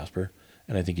better than Jasper.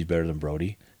 And I think he's better than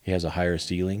Brody. He has a higher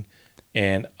ceiling.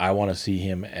 And I want to see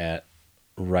him at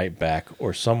right back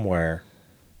or somewhere.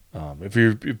 If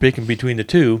you're picking between the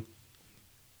two,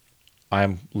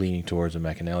 I'm leaning towards a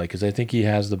McAnally because I think he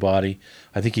has the body.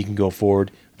 I think he can go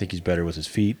forward. I think he's better with his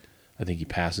feet. I think he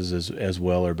passes as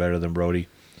well or better than Brody.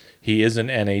 He isn't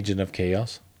an agent of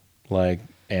chaos like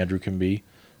Andrew can be,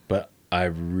 but I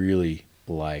really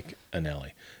like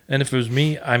Anelli. And if it was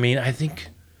me, I think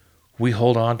we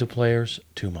hold on to players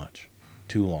too much,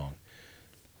 too long,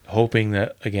 hoping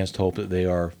that against hope that they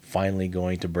are finally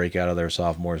going to break out of their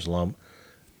sophomore slump.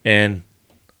 And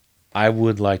I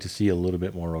would like to see a little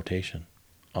bit more rotation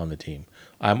on the team.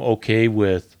 I'm okay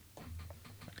with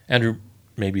Andrew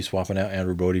maybe swapping out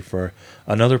Andrew Brody for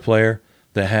another player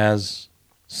that has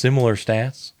similar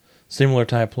stats, similar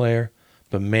type player,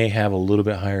 but may have a little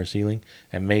bit higher ceiling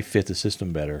and may fit the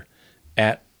system better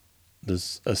at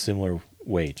a similar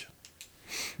wage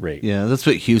rate. Yeah, that's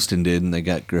what Houston did, and they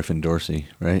got Griffin Dorsey,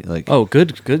 right? Like, Oh,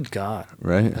 good God.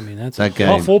 right? I mean, that's that a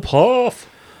guy. Puff.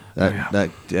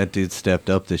 That dude stepped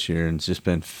up this year and it's just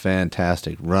been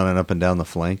fantastic, running up and down the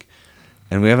flank.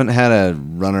 And we haven't had a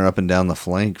runner up and down the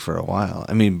flank for a while.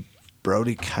 I mean,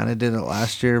 Brody kind of did it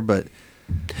last year, but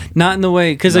Not in the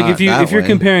way, because like Not if that you're way.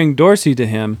 comparing Dorsey to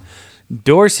him,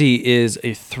 Dorsey is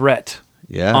a threat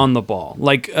yeah, on the ball,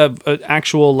 like a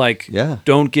actual Yeah.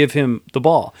 Don't give him the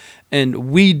ball, and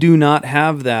we do not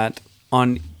have that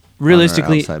on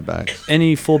realistically outside backs.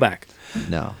 any fullback.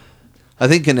 No, I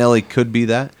think Canelli could be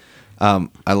that.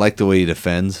 I like the way he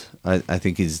defends. I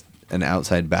think he's an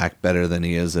outside back better than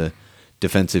he is a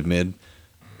defensive mid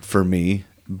for me,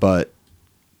 but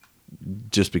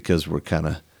just because we're kind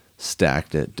of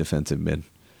stacked at defensive mid.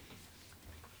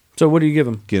 So what do you give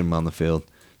him? Get him on the field.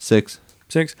 6.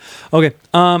 6? Okay,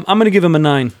 I'm going to give him a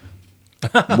 9.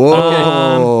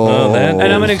 Whoa. And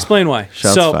I'm going to explain why.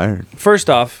 Shots so, fired. First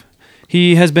off,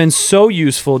 he has been so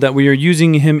useful that we are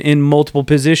using him in multiple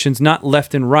positions, not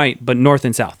left and right, but north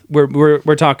and south.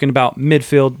 We're talking about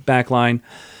midfield, back line.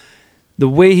 The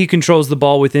way he controls the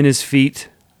ball within his feet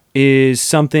is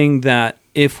something that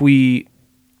if we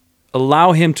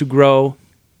allow him to grow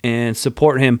and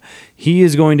support him, he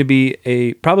is going to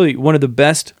be probably one of the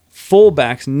best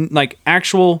fullbacks, like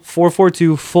actual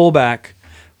 4-4-2 fullback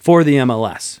for the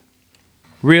MLS.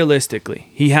 Realistically,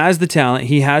 he has the talent,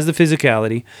 he has the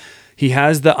physicality, he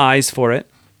has the eyes for it.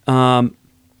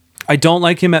 I don't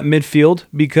like him at midfield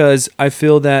because I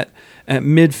feel that at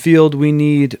midfield we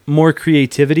need more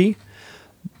creativity.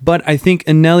 But I think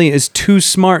Anelli is too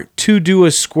smart to do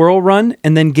a squirrel run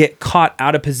and then get caught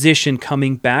out of position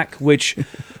coming back, which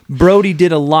Brody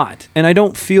did a lot. And I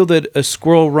don't feel that a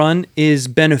squirrel run is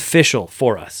beneficial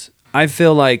for us. I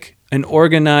feel like an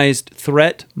organized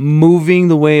threat moving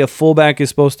the way a fullback is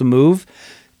supposed to move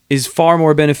is far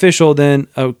more beneficial than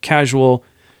a casual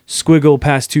squiggle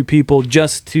past two people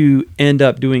just to end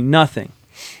up doing nothing.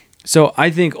 So I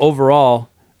think overall,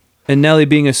 Anelli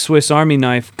being a Swiss Army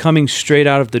knife coming straight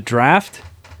out of the draft,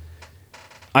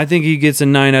 I think he gets a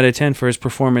 9 out of 10 for his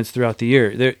performance throughout the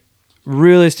year.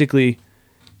 Realistically,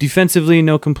 defensively,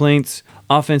 no complaints.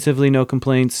 Offensively, no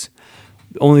complaints.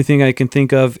 The only thing I can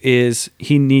think of is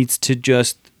he needs to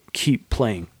just keep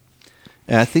playing.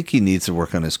 Yeah, I think he needs to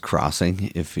work on his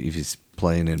crossing if he's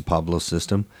playing in Pablo's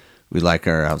system. We like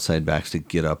our outside backs to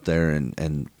get up there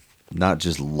and not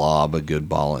just lob a good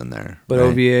ball in there. But right?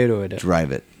 Oviedo did it.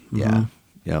 Drive it. Yeah.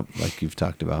 Yep, like you've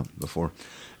talked about before.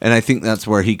 And I think that's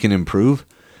where he can improve,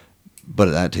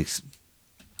 but that takes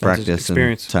practice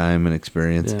and time and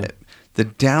experience. Yeah. The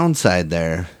downside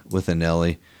there with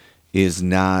Anelli is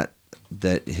not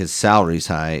that his salary's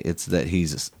high, it's that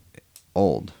he's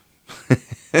old.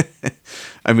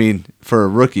 I mean, for a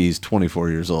rookie, he's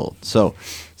 24 years old. So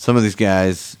some of these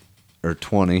guys are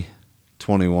 20,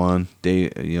 21. Bodie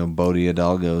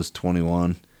Hidalgo's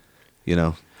 21,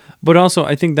 But also,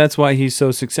 I think that's why he's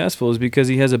so successful is because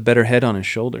he has a better head on his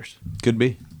shoulders. Could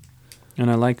be.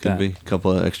 And I like Could that. be. A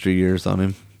couple of extra years on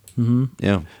him. Mm-hmm.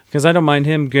 Yeah. Because I don't mind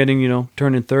him getting,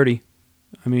 turning 30.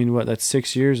 I mean, that's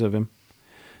 6 years of him.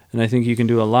 And I think you can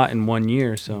do a lot in 1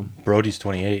 year. So Brody's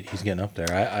 28. He's getting up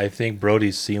there. I think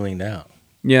Brody's ceiling down.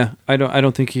 yeah, I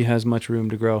don't think he has much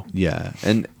room to grow. Yeah,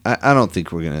 and I don't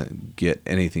think we're going to get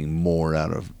anything more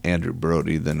out of Andrew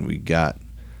Brody than we got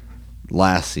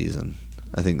last season.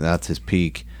 I think that's his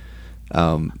peak.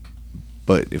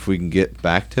 But if we can get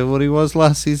back to what he was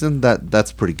last season,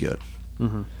 that's pretty good.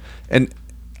 Mm-hmm. And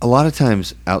a lot of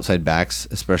times outside backs,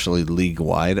 especially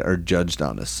league-wide, are judged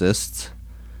on assists.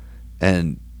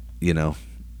 And,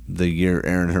 the year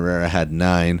Aaron Herrera had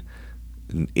 9,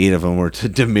 and 8 of them were to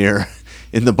Demir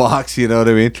in the box, you know what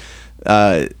I mean?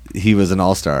 He was an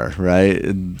all-star, right?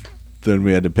 And then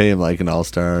we had to pay him like an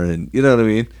all-star, and you know what I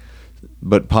mean?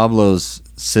 But Pablo's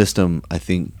system, I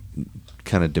think,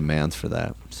 kind of demands for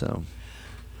that. So,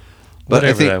 but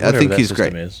I think he's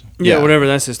great. Is. Yeah, whatever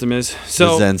that system is.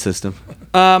 So the Zen system.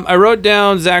 I wrote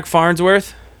down Zach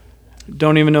Farnsworth.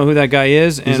 Don't even know who that guy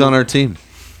is. He's on our team.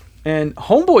 And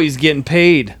Homeboy's getting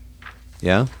paid.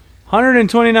 Yeah.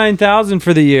 $129,000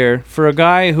 for the year for a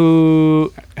guy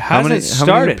who hasn't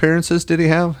started. How many appearances did he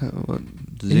have?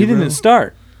 He didn't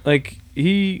start.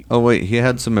 He. Oh wait, he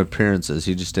had some appearances.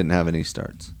 He just didn't have any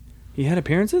starts. He had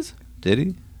appearances? Did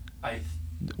he?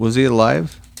 Was he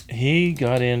alive? He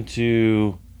got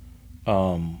into,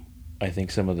 I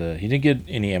think he didn't get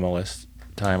any MLS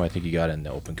time. I think he got in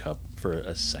the Open Cup for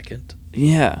a second.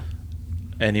 Yeah.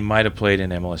 And he might have played in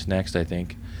MLS Next, I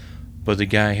think. But the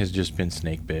guy has just been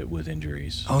snake bit with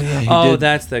injuries. Oh yeah.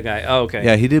 That's the guy. Oh, okay.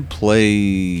 Yeah, he did play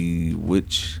He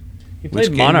played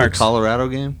game? Monarchs. The Colorado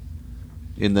game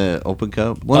in the Open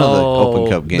Cup. One of the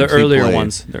Open Cup games. The earlier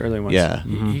ones. Yeah.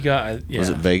 He got. Yeah. Was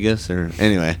it Vegas or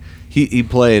anyway? He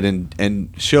played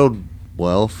and showed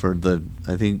well for the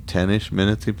I think 10-ish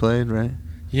minutes he played, right?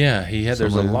 Yeah, he had.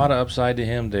 There's a lot of upside to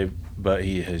him. But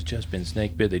he has just been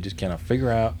snake bit. They just cannot figure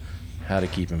out how to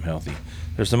keep him healthy.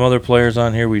 There's some other players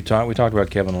on here. We talked about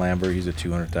Kevin Lambert. He's at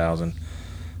 $200,000.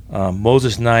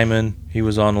 Moses Nyman, he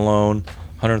was on loan,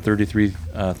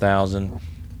 $133,000.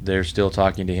 They're still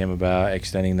talking to him about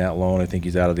extending that loan. I think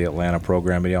he's out of the Atlanta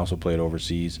program, but he also played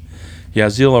overseas.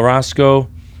 Yazil Orozco,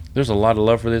 there's a lot of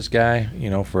love for this guy.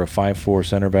 For a 5'4"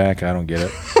 center back, I don't get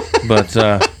it. But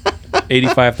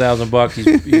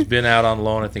 $85,000. He's been out on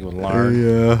loan, I think, with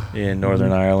Larne in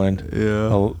Northern Ireland.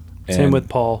 Yeah. Same with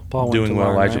Paul. Paul doing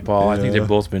well. Elijah right? Paul. I think they've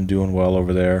both been doing well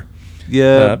over there.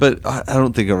 Yeah, but I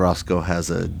don't think Orozco has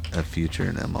a future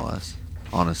in MLS.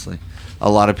 Honestly, a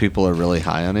lot of people are really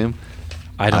high on him.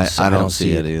 I don't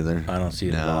see it either. I don't see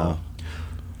it at all.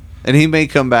 And he may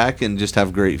come back and just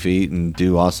have great feet and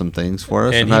do awesome things for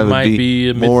us, and I he would might be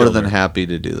a more midfielder. than happy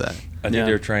to do that. I think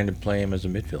they're trying to play him as a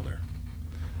midfielder,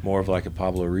 more of like a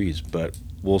Pablo Ruiz. But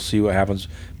we'll see what happens.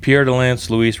 Pierre Delance,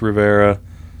 Luis Rivera.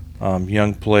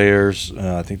 Young players.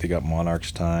 I think they got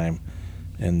Monarchs time.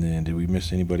 And then did we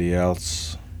miss anybody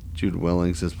else? Jude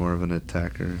Wellings is more of an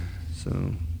attacker.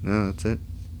 So, no, that's it.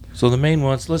 So the main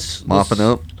ones, let's mopping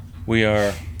up.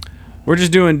 We're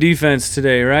just doing defense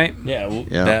today, right? Yeah.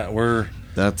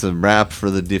 That's a wrap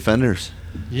for the defenders.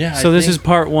 Yeah. So this is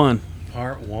part 1.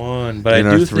 Part 1. But in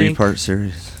I our do 3-part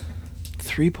series.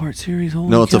 3-part series? Holy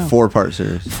No, it's cow. a 4-part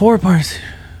series. 4 parts.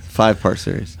 5-part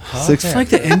series. Okay. It's like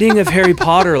the ending of Harry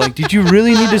Potter. Did you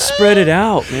really need to spread it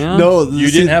out, man? No,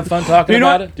 You didn't have fun talking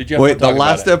about it? Did you have wait, fun the talking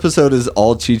last about it? episode is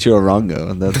all Chicho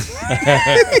Arango, and that's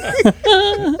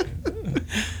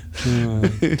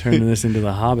Turning this into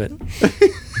The Hobbit.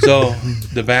 So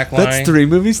the back line. that's 3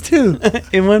 movies too.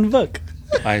 In one book.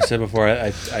 I said before,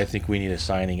 I think we need a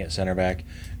signing at center back,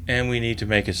 and we need to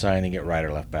make a signing at right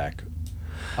or left back.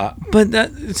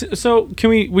 But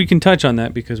we can touch on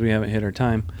that because we haven't hit our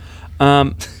time.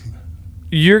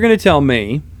 You're going to tell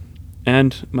me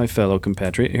and my fellow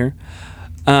compatriot here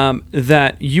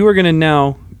that you are going to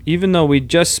now, even though we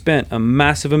just spent a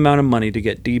massive amount of money to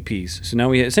get DPs, so now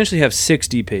we essentially have 6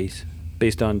 DPs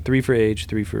based on 3 for age,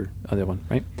 3 for other one,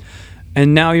 right?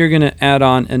 And now you're going to add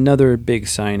on another big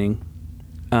signing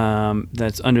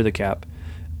that's under the cap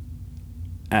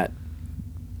at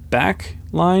back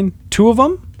line, 2 of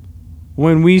them,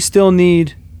 when we still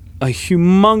need a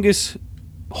humongous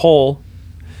hole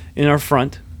in our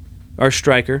front, our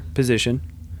striker position,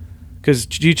 because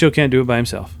Chicho can't do it by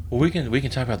himself. Well, we can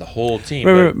talk about the whole team.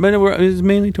 Right, but it's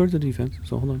mainly towards the defense,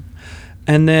 so hold on.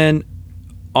 And then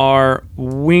our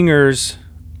wingers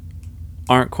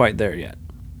aren't quite there yet.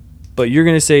 But you're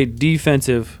going to say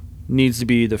defensive needs to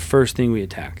be the first thing we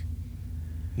attack.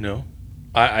 No.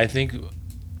 I think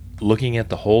looking at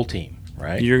the whole team,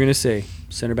 right? You're going to say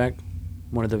center back,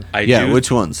 One of the. Yeah, which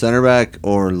one? Center back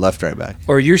or left right back?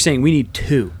 Or you're saying we need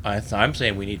 2. I'm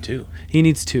saying we need 2. He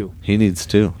needs 2. He needs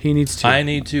 2. He needs 2. I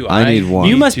need 2. I need 1.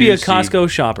 You must be a to Costco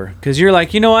shopper because you're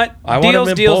like, you know what? I want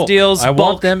them in bulk. Deals. I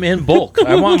want them in bulk.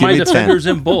 I want Give my me 10. defenders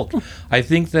in bulk. I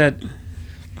think that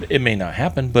it may not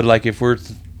happen, but like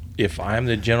if I'm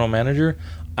the general manager,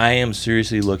 I am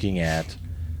seriously looking at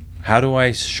how do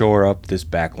I shore up this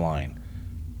back line.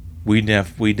 We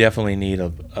definitely need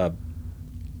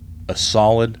a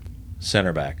solid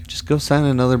center back. Just go sign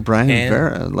another Brian And-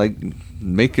 Vera. Like,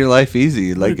 make your life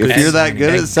easy. Like, if good you're that signing. good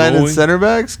And at signing going- center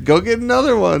backs, go get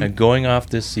another one. And going off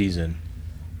this season,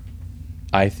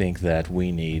 I think that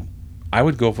I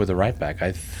would go for the right back.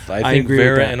 I think agree with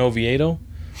Vera that. and Oviedo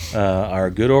are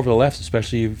good over the left,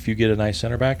 especially if you get a nice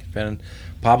center back. And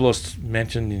Pablo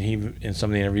mentioned in some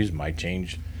of the interviews might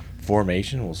change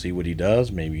formation. We'll see what he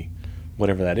does. Maybe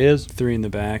whatever that is. 3 in the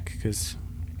back because.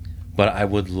 But I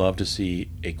would love to see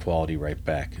a quality right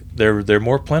back. They're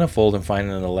more plentiful than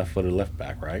finding a left-footed left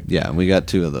back, right? Yeah, we got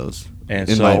 2 of those, And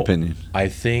in so my opinion. I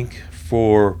think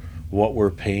for what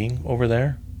we're paying over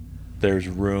there, there's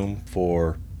room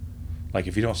for, like,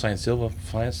 if you don't sign Silva,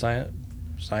 sign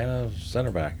a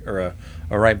center back or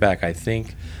a right back. I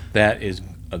think that is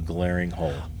a glaring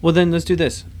hole. Well, then let's do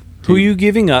this. Who are you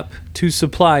giving up to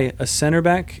supply a center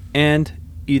back and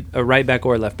a right back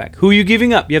or a left back? Who are you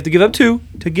giving up? You have to give up 2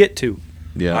 to get 2.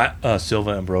 Yeah.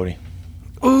 Silva and Brody.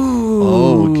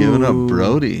 Oh, giving up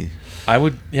Brody. I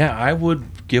would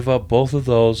give up both of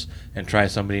those and try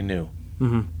somebody new.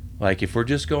 Mm-hmm. Like if we're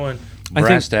just going I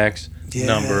brass think- tacks,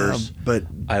 numbers. But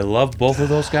I love both of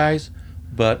those guys,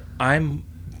 but I'm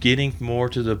getting more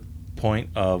to the point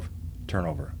of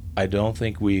turnover. I don't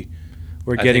think We're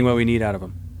I getting think- what we need out of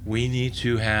them. we need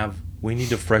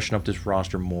to freshen up this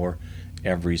roster more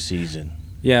every season.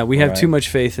 Yeah, we have Right. too much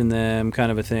faith in them,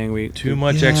 kind of a thing. Too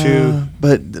much yeah, extra.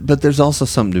 but there's also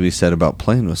something to be said about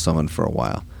playing with someone for a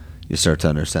while. You start to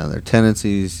understand their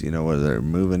tendencies. You know whether they're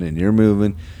moving and you're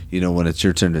moving. You know when it's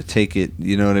your turn to take it.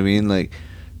 You know what I mean? Like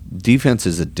defense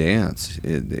is a dance.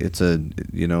 It's a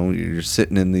you're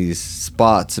sitting in these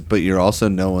spots, but you're also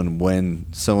knowing when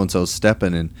so and so's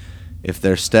stepping, and if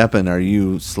they're stepping, are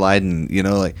you sliding? You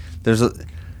know, like there's a.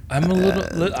 I'm a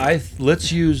little.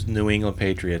 Let's use New England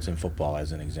Patriots in football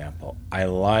as an example. I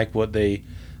like what they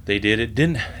did. It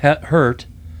didn't hurt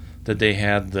that they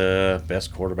had the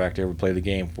best quarterback to ever play the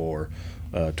game for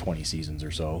 20 seasons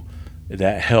or so.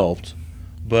 That helped,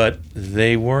 but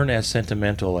they weren't as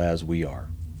sentimental as we are.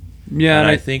 Yeah, and and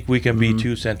I think we can be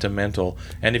too sentimental.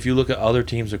 And if you look at other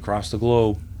teams across the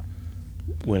globe,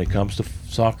 when it comes to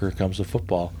soccer, it comes to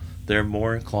football, they're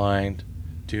more inclined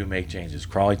to make changes.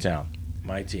 Crawleytown,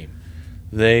 my team,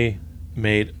 they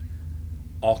made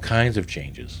all kinds of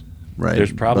changes. Right.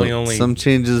 There's probably but only some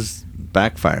changes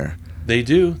backfire. They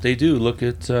do. Look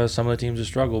at some of the teams that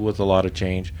struggle with a lot of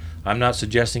change. I'm not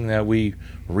suggesting that we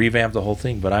revamp the whole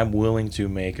thing, but I'm willing to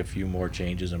make a few more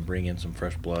changes and bring in some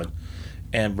fresh blood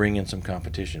and bring in some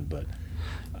competition. But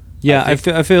yeah, I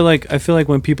feel like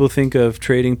when people think of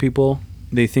trading people,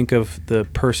 they think of the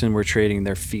person we're trading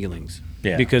their feelings.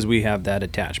 Yeah. Because we have that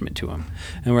attachment to him.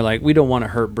 And we're like, we don't want to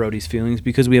hurt Brody's feelings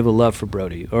because we have a love for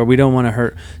Brody. Or we don't want to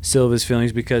hurt Silva's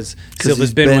feelings because Silva's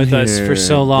he's been with us here. for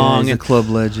so long. Yeah, he's a and club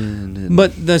legend. And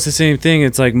But that's the same thing.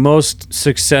 It's like most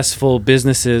successful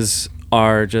businesses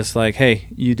are just like, hey,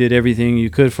 you did everything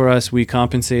you could for us. We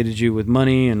compensated you with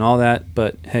money and all that.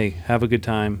 But, hey, have a good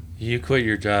time. you quit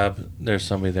your job, there's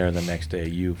somebody there the next day.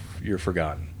 You're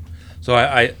forgotten. So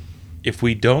I if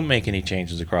we don't make any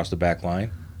changes across the back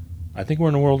line, I think we're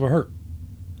in a world of hurt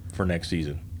for next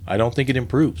season. I don't think it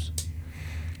improves.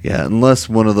 yeah, unless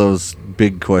one of those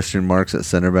big question marks at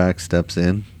center back steps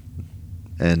in,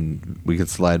 and we can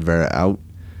slide Vera out,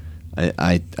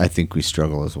 I think we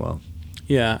struggle as well.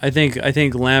 Yeah, I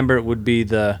think Lambert would be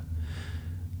the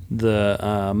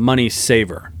money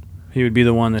saver. He would be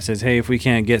the one that says, hey, if we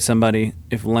can't get somebody,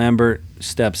 if Lambert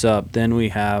steps up, then we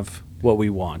have what we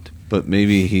want. But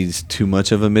maybe he's too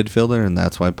much of a midfielder, and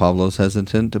that's why Pablo's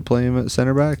hesitant to play him at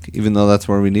center back, even though that's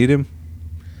where we need him.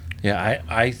 Yeah,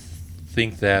 I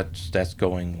think that's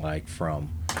going like from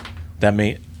that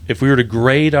may if we were to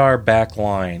grade our back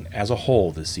line as a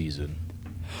whole this season.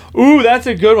 Ooh, that's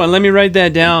a good one. Let me write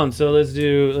that down. So let's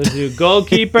do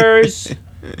goalkeepers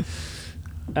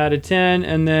out of 10,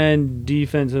 and then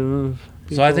defensive.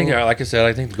 So I think, like I said,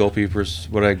 I think the goalkeepers.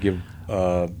 What I give,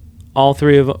 all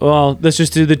three of. Well, let's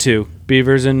just do the two,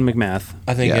 Beavers and McMath.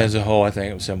 I think Yeah. as a whole, I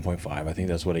think it was 7.5. I think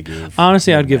that's what I gave.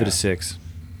 Honestly, I'd give it a McMath. 6.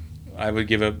 I would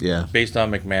give it Yeah. based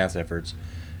on McMath's efforts,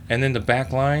 and then the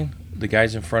back line, the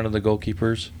guys in front of the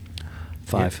goalkeepers,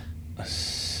 5. a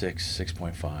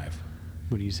 6.5.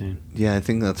 What are you saying? Yeah, I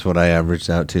think that's what I averaged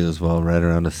out to as well, right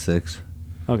around a 6.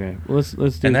 Okay, well,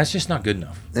 let's do. And that's just not good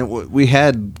enough. And we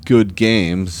had good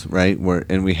games, right?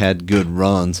 And we had good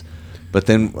runs, but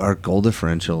then our goal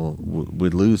differential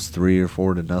would lose 3 or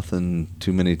 4 to nothing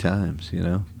too many times. You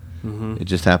know, It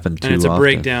just happened too often. And it's a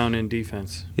breakdown in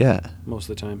defense. Yeah, most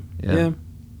of the time. Yeah.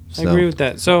 I agree with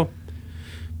that. So,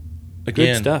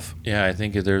 again, good stuff. Yeah, I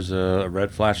think if there's a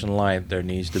red flashing light, there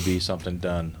needs to be something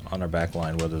done on our back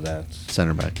line, whether that's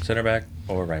center back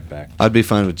or right back. I'd be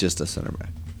fine with just a center back.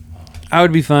 I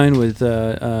would be fine with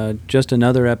just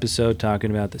another episode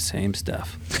talking about the same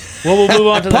stuff. Well, we'll move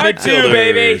on to the Part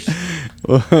midfielders. 2,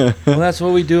 baby. Well, that's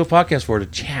what we do a podcast for, to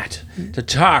chat, to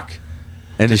talk,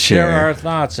 And to share our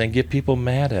thoughts and get people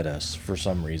mad at us for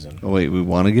some reason. Oh, wait, we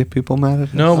want to get people mad at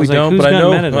us? No, we was like, don't, who's but I got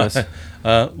know. mad at us?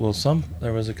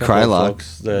 There was a couple Krylock. of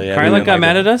folks. Krylock got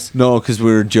mad at us? No, because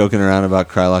we were joking around about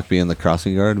Krylock being the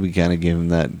crossing guard. We kind of gave him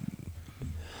that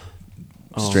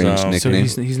strange so nickname.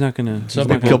 So he's not going to.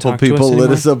 A couple people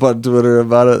lit us up on Twitter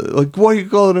about it. Like, why are you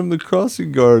calling him the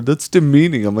crossing guard? That's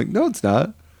demeaning. I'm like, no, it's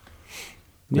not.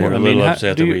 We're a little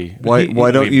upset that we.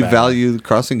 Why don't you bad. value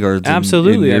crossing guards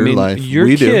Absolutely. in your life? Your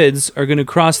We do. kids are going to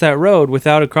cross that road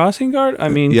without a crossing guard? I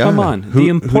mean, Yeah. come on. Who do The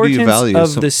you importance value?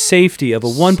 of the safety of a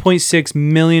 $1.6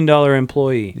 million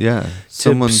employee. Yeah.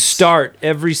 To start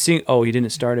every single. Oh, he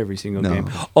didn't start every single No. game.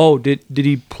 Oh, did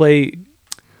he play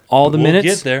all the We'll minutes?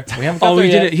 get there. We haven't got Oh, there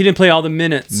he yet. didn't. He didn't play all the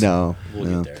minutes. No. We'll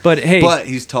no. get there. But hey, But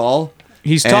he's tall.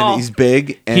 he's and tall. he's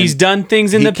big. And He's done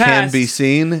things in he the past. can be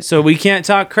seen. So we can't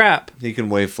talk crap. He can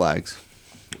wave flags.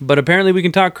 But apparently we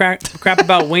can talk crap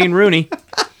about Wayne Rooney.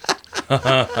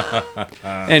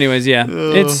 Anyways, yeah,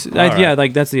 right.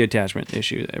 like that's the attachment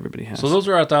issue that everybody has. So those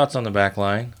are our thoughts on the back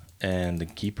line and the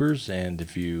keepers. And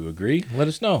if you agree, let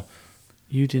us know.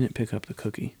 You didn't pick up the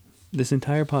cookie. This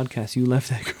entire podcast, you left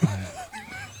that.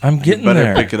 I'm getting Better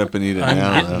there. pick it up and eat it I'm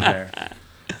now. getting though. there.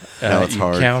 Now it's you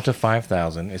hard. Count to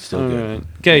 5,000. It's still good.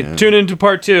 Okay, Yeah. tune into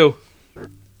part 2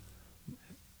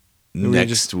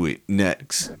 Next week.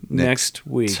 Next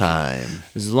week. time.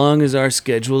 as long as our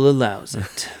schedule allows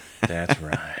it. That's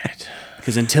right.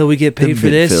 Because until we get paid The for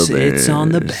this, midfielders. it's on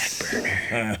the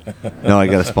back burner. No, I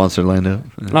got a sponsor lined up.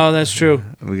 Oh, that's true.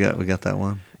 We got that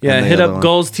one. Yeah, And the hit other up one.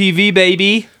 Goals TV,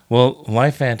 baby. Well,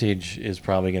 LifeVantage is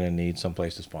probably going to need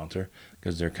someplace to sponsor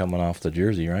because they're coming off the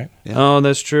jersey, right? Yeah. Oh,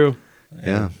 that's true.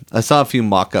 Yeah, I saw a few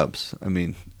mock-ups. I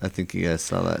mean, I think you guys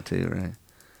saw that too, right?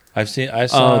 I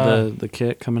saw. Oh, the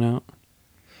kit coming out.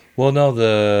 Well, no,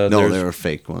 No, they were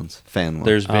fake ones, fan ones.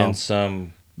 There's Oh. been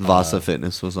some. Vasa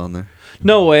Fitness was on there.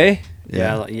 No way.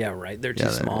 Yeah. Yeah, right. They're too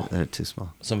Yeah, small. They're too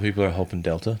small. Some people are hoping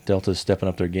Delta's stepping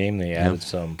up their game. They added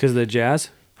some, Because of the Jazz.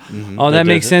 Mm-hmm. Oh, that That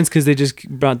makes does it. sense because they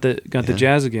just got the Yeah.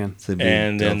 Jazz again. So it'd be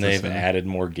and then Delta they've Center. added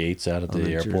more gates out at On the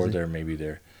the airport. jersey. There, maybe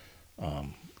they're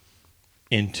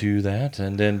into that,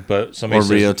 and then but Or somebody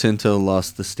says, Rio Tinto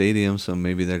lost the stadium, so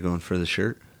maybe they're going for the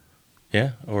shirt.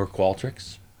 yeah, or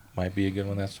Qualtrics might be a good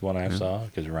one. That's one I saw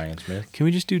because Ryan Smith. Can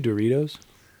we just do Doritos?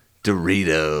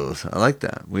 Doritos. I like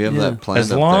that. We have Yeah. that planned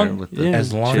As up long- there with the yeah,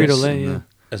 as long chips as- and yeah.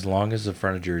 As long as the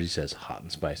front of jersey says hot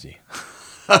and spicy.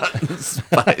 the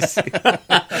spicy.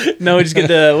 No, we just get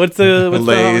the what's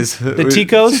Lay's. the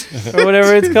Ticos or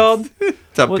whatever it's called.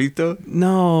 Tapito?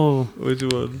 No. Which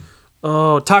one?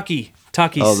 Oh, Takis.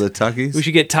 Oh, the Takis? We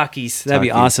should get Takis. That'd be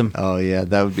Takis. awesome. Oh, yeah,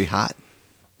 that would be hot.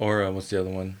 Or what's the other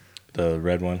one? The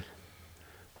red one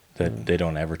that they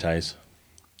don't advertise.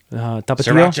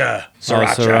 Tapatio. Sriracha. Oh,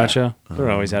 sriracha. They're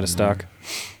always out of stock.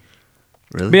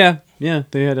 Really? But yeah.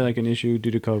 They had like an issue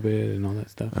due to COVID and all that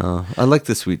stuff. Oh, I like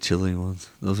the sweet chili ones.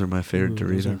 Those are my favorite Ooh,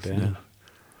 those Doritos. aren't bad. Yeah.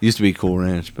 Used to be Cool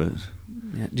Ranch, but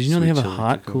Yeah. Did you know they Sweet have a chili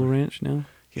hot cucumber. Cool Ranch now?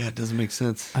 yeah, it doesn't make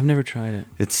sense. I've never tried it.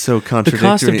 It's so The contradictory.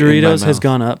 cost of in my Doritos has mouth.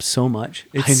 gone up so much.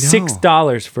 It's I know.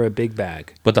 $6 for a big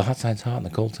bag. But the hot side's hot and the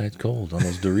cold side's cold on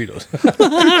those Doritos.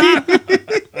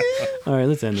 All right,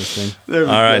 let's end this thing. There we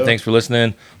All right, go. thanks for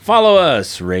listening. Follow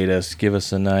us, rate us, give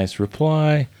us a nice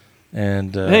reply,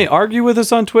 and Hey, argue with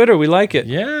us on Twitter. We like it.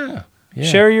 yeah.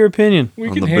 Share your opinion. We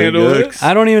On can the big handle it. X.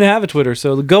 I don't even have a Twitter,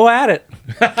 so go at it.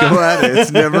 Go at it.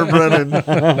 It's never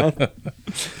running.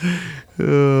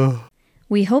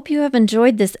 We hope you have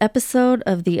enjoyed this episode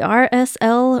of the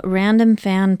RSL Random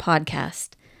Fan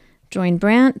Podcast. Join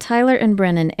Brant, Tyler, and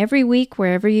Brennan every week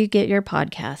wherever you get your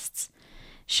podcasts.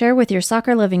 Share with your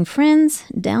soccer-loving friends,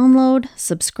 download,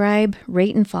 subscribe,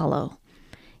 rate, and follow.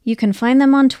 You can find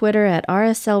them on Twitter at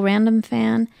RSL Random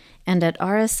Fan and at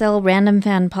RSL Random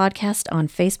Fan Podcast on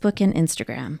Facebook and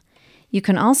Instagram. You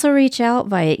can also reach out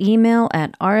via email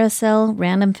at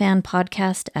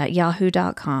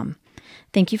rslrandomfanpodcast@yahoo.com.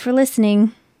 Thank you for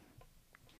listening.